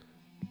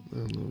 I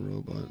don't know,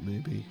 robot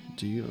maybe.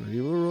 Are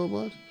you a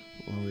robot?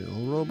 Are we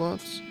all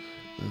robots?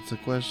 That's a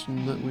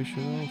question that we should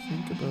all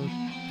think about.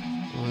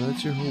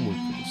 That's your homework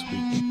for this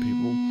week,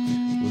 people,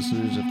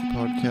 listeners of the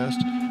podcast.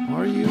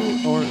 Are you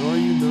or are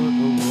you not a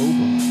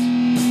robot?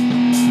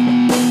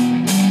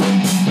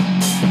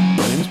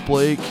 My name's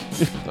Blake.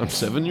 I'm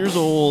 7 years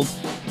old.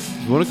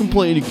 If you want to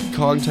complain, you can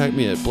contact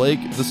me at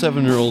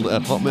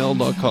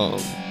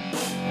blake7yearold@hotmail.com.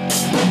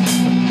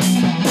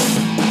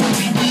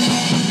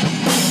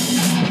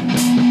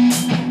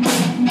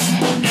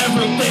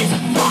 Everything's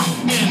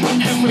fucked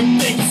and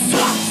everything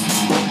sucks.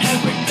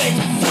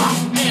 Everything's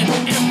fucked and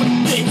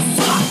everything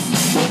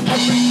sucks.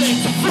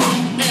 Everything's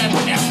fucked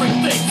and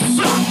everything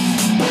sucks.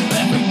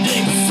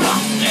 Everything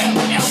sucks and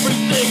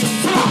everything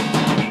sucks.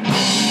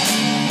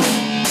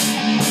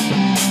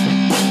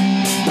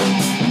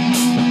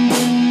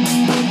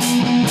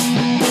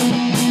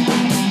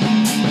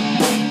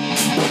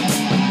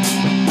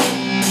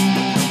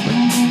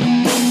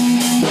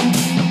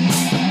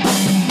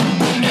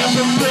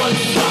 Everyone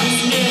sucks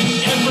and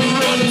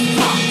everyone is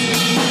fucked.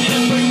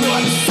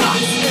 Everyone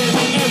sucks and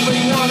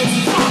everyone is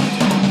fucked.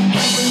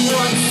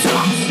 Everyone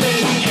sucks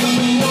and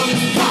everyone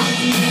is fucked.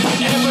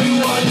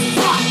 Everyone is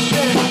fucked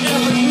and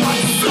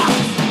everyone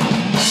sucks.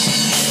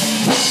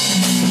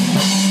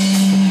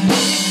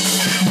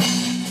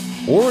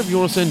 Or if you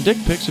want to send dick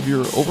pics of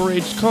your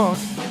overaged cock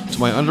to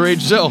my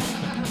underage self.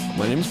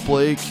 My name's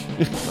Blake.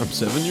 I'm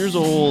 7 years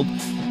old.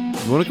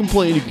 If you want to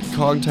complain, you can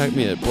contact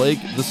me at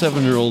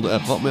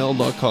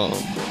blake7yearold@hotmail.com.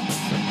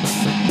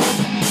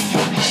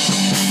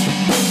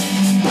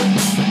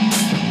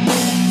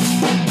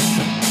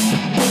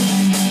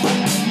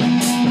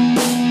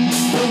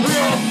 The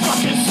real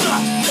fucking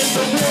sucks.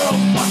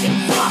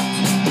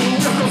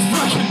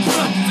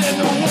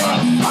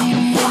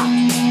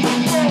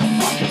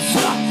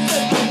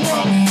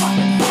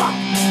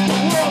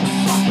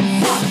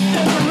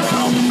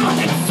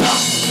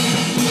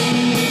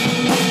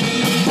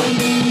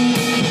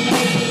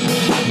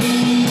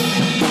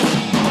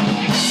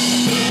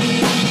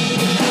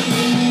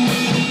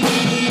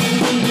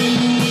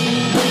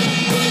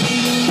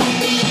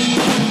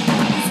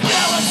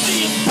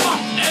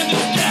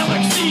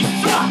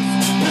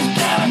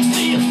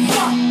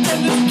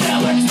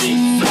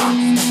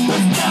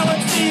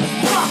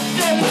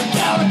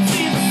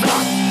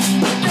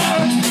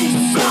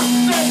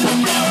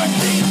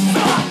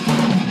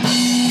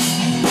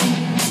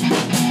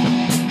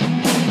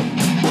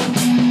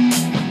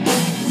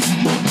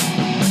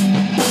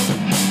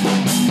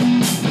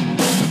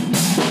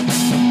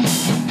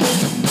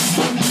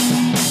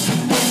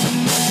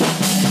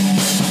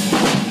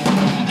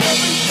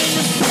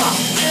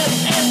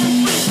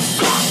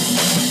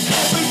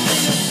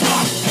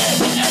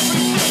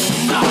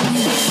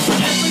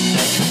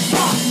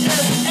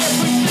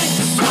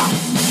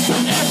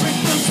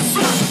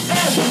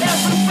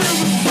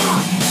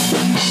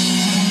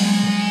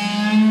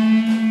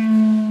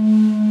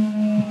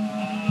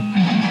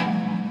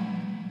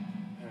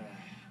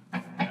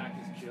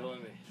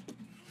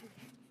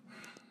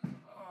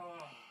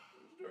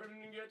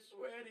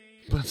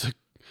 Bunch of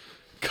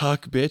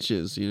cock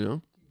bitches, you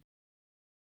know?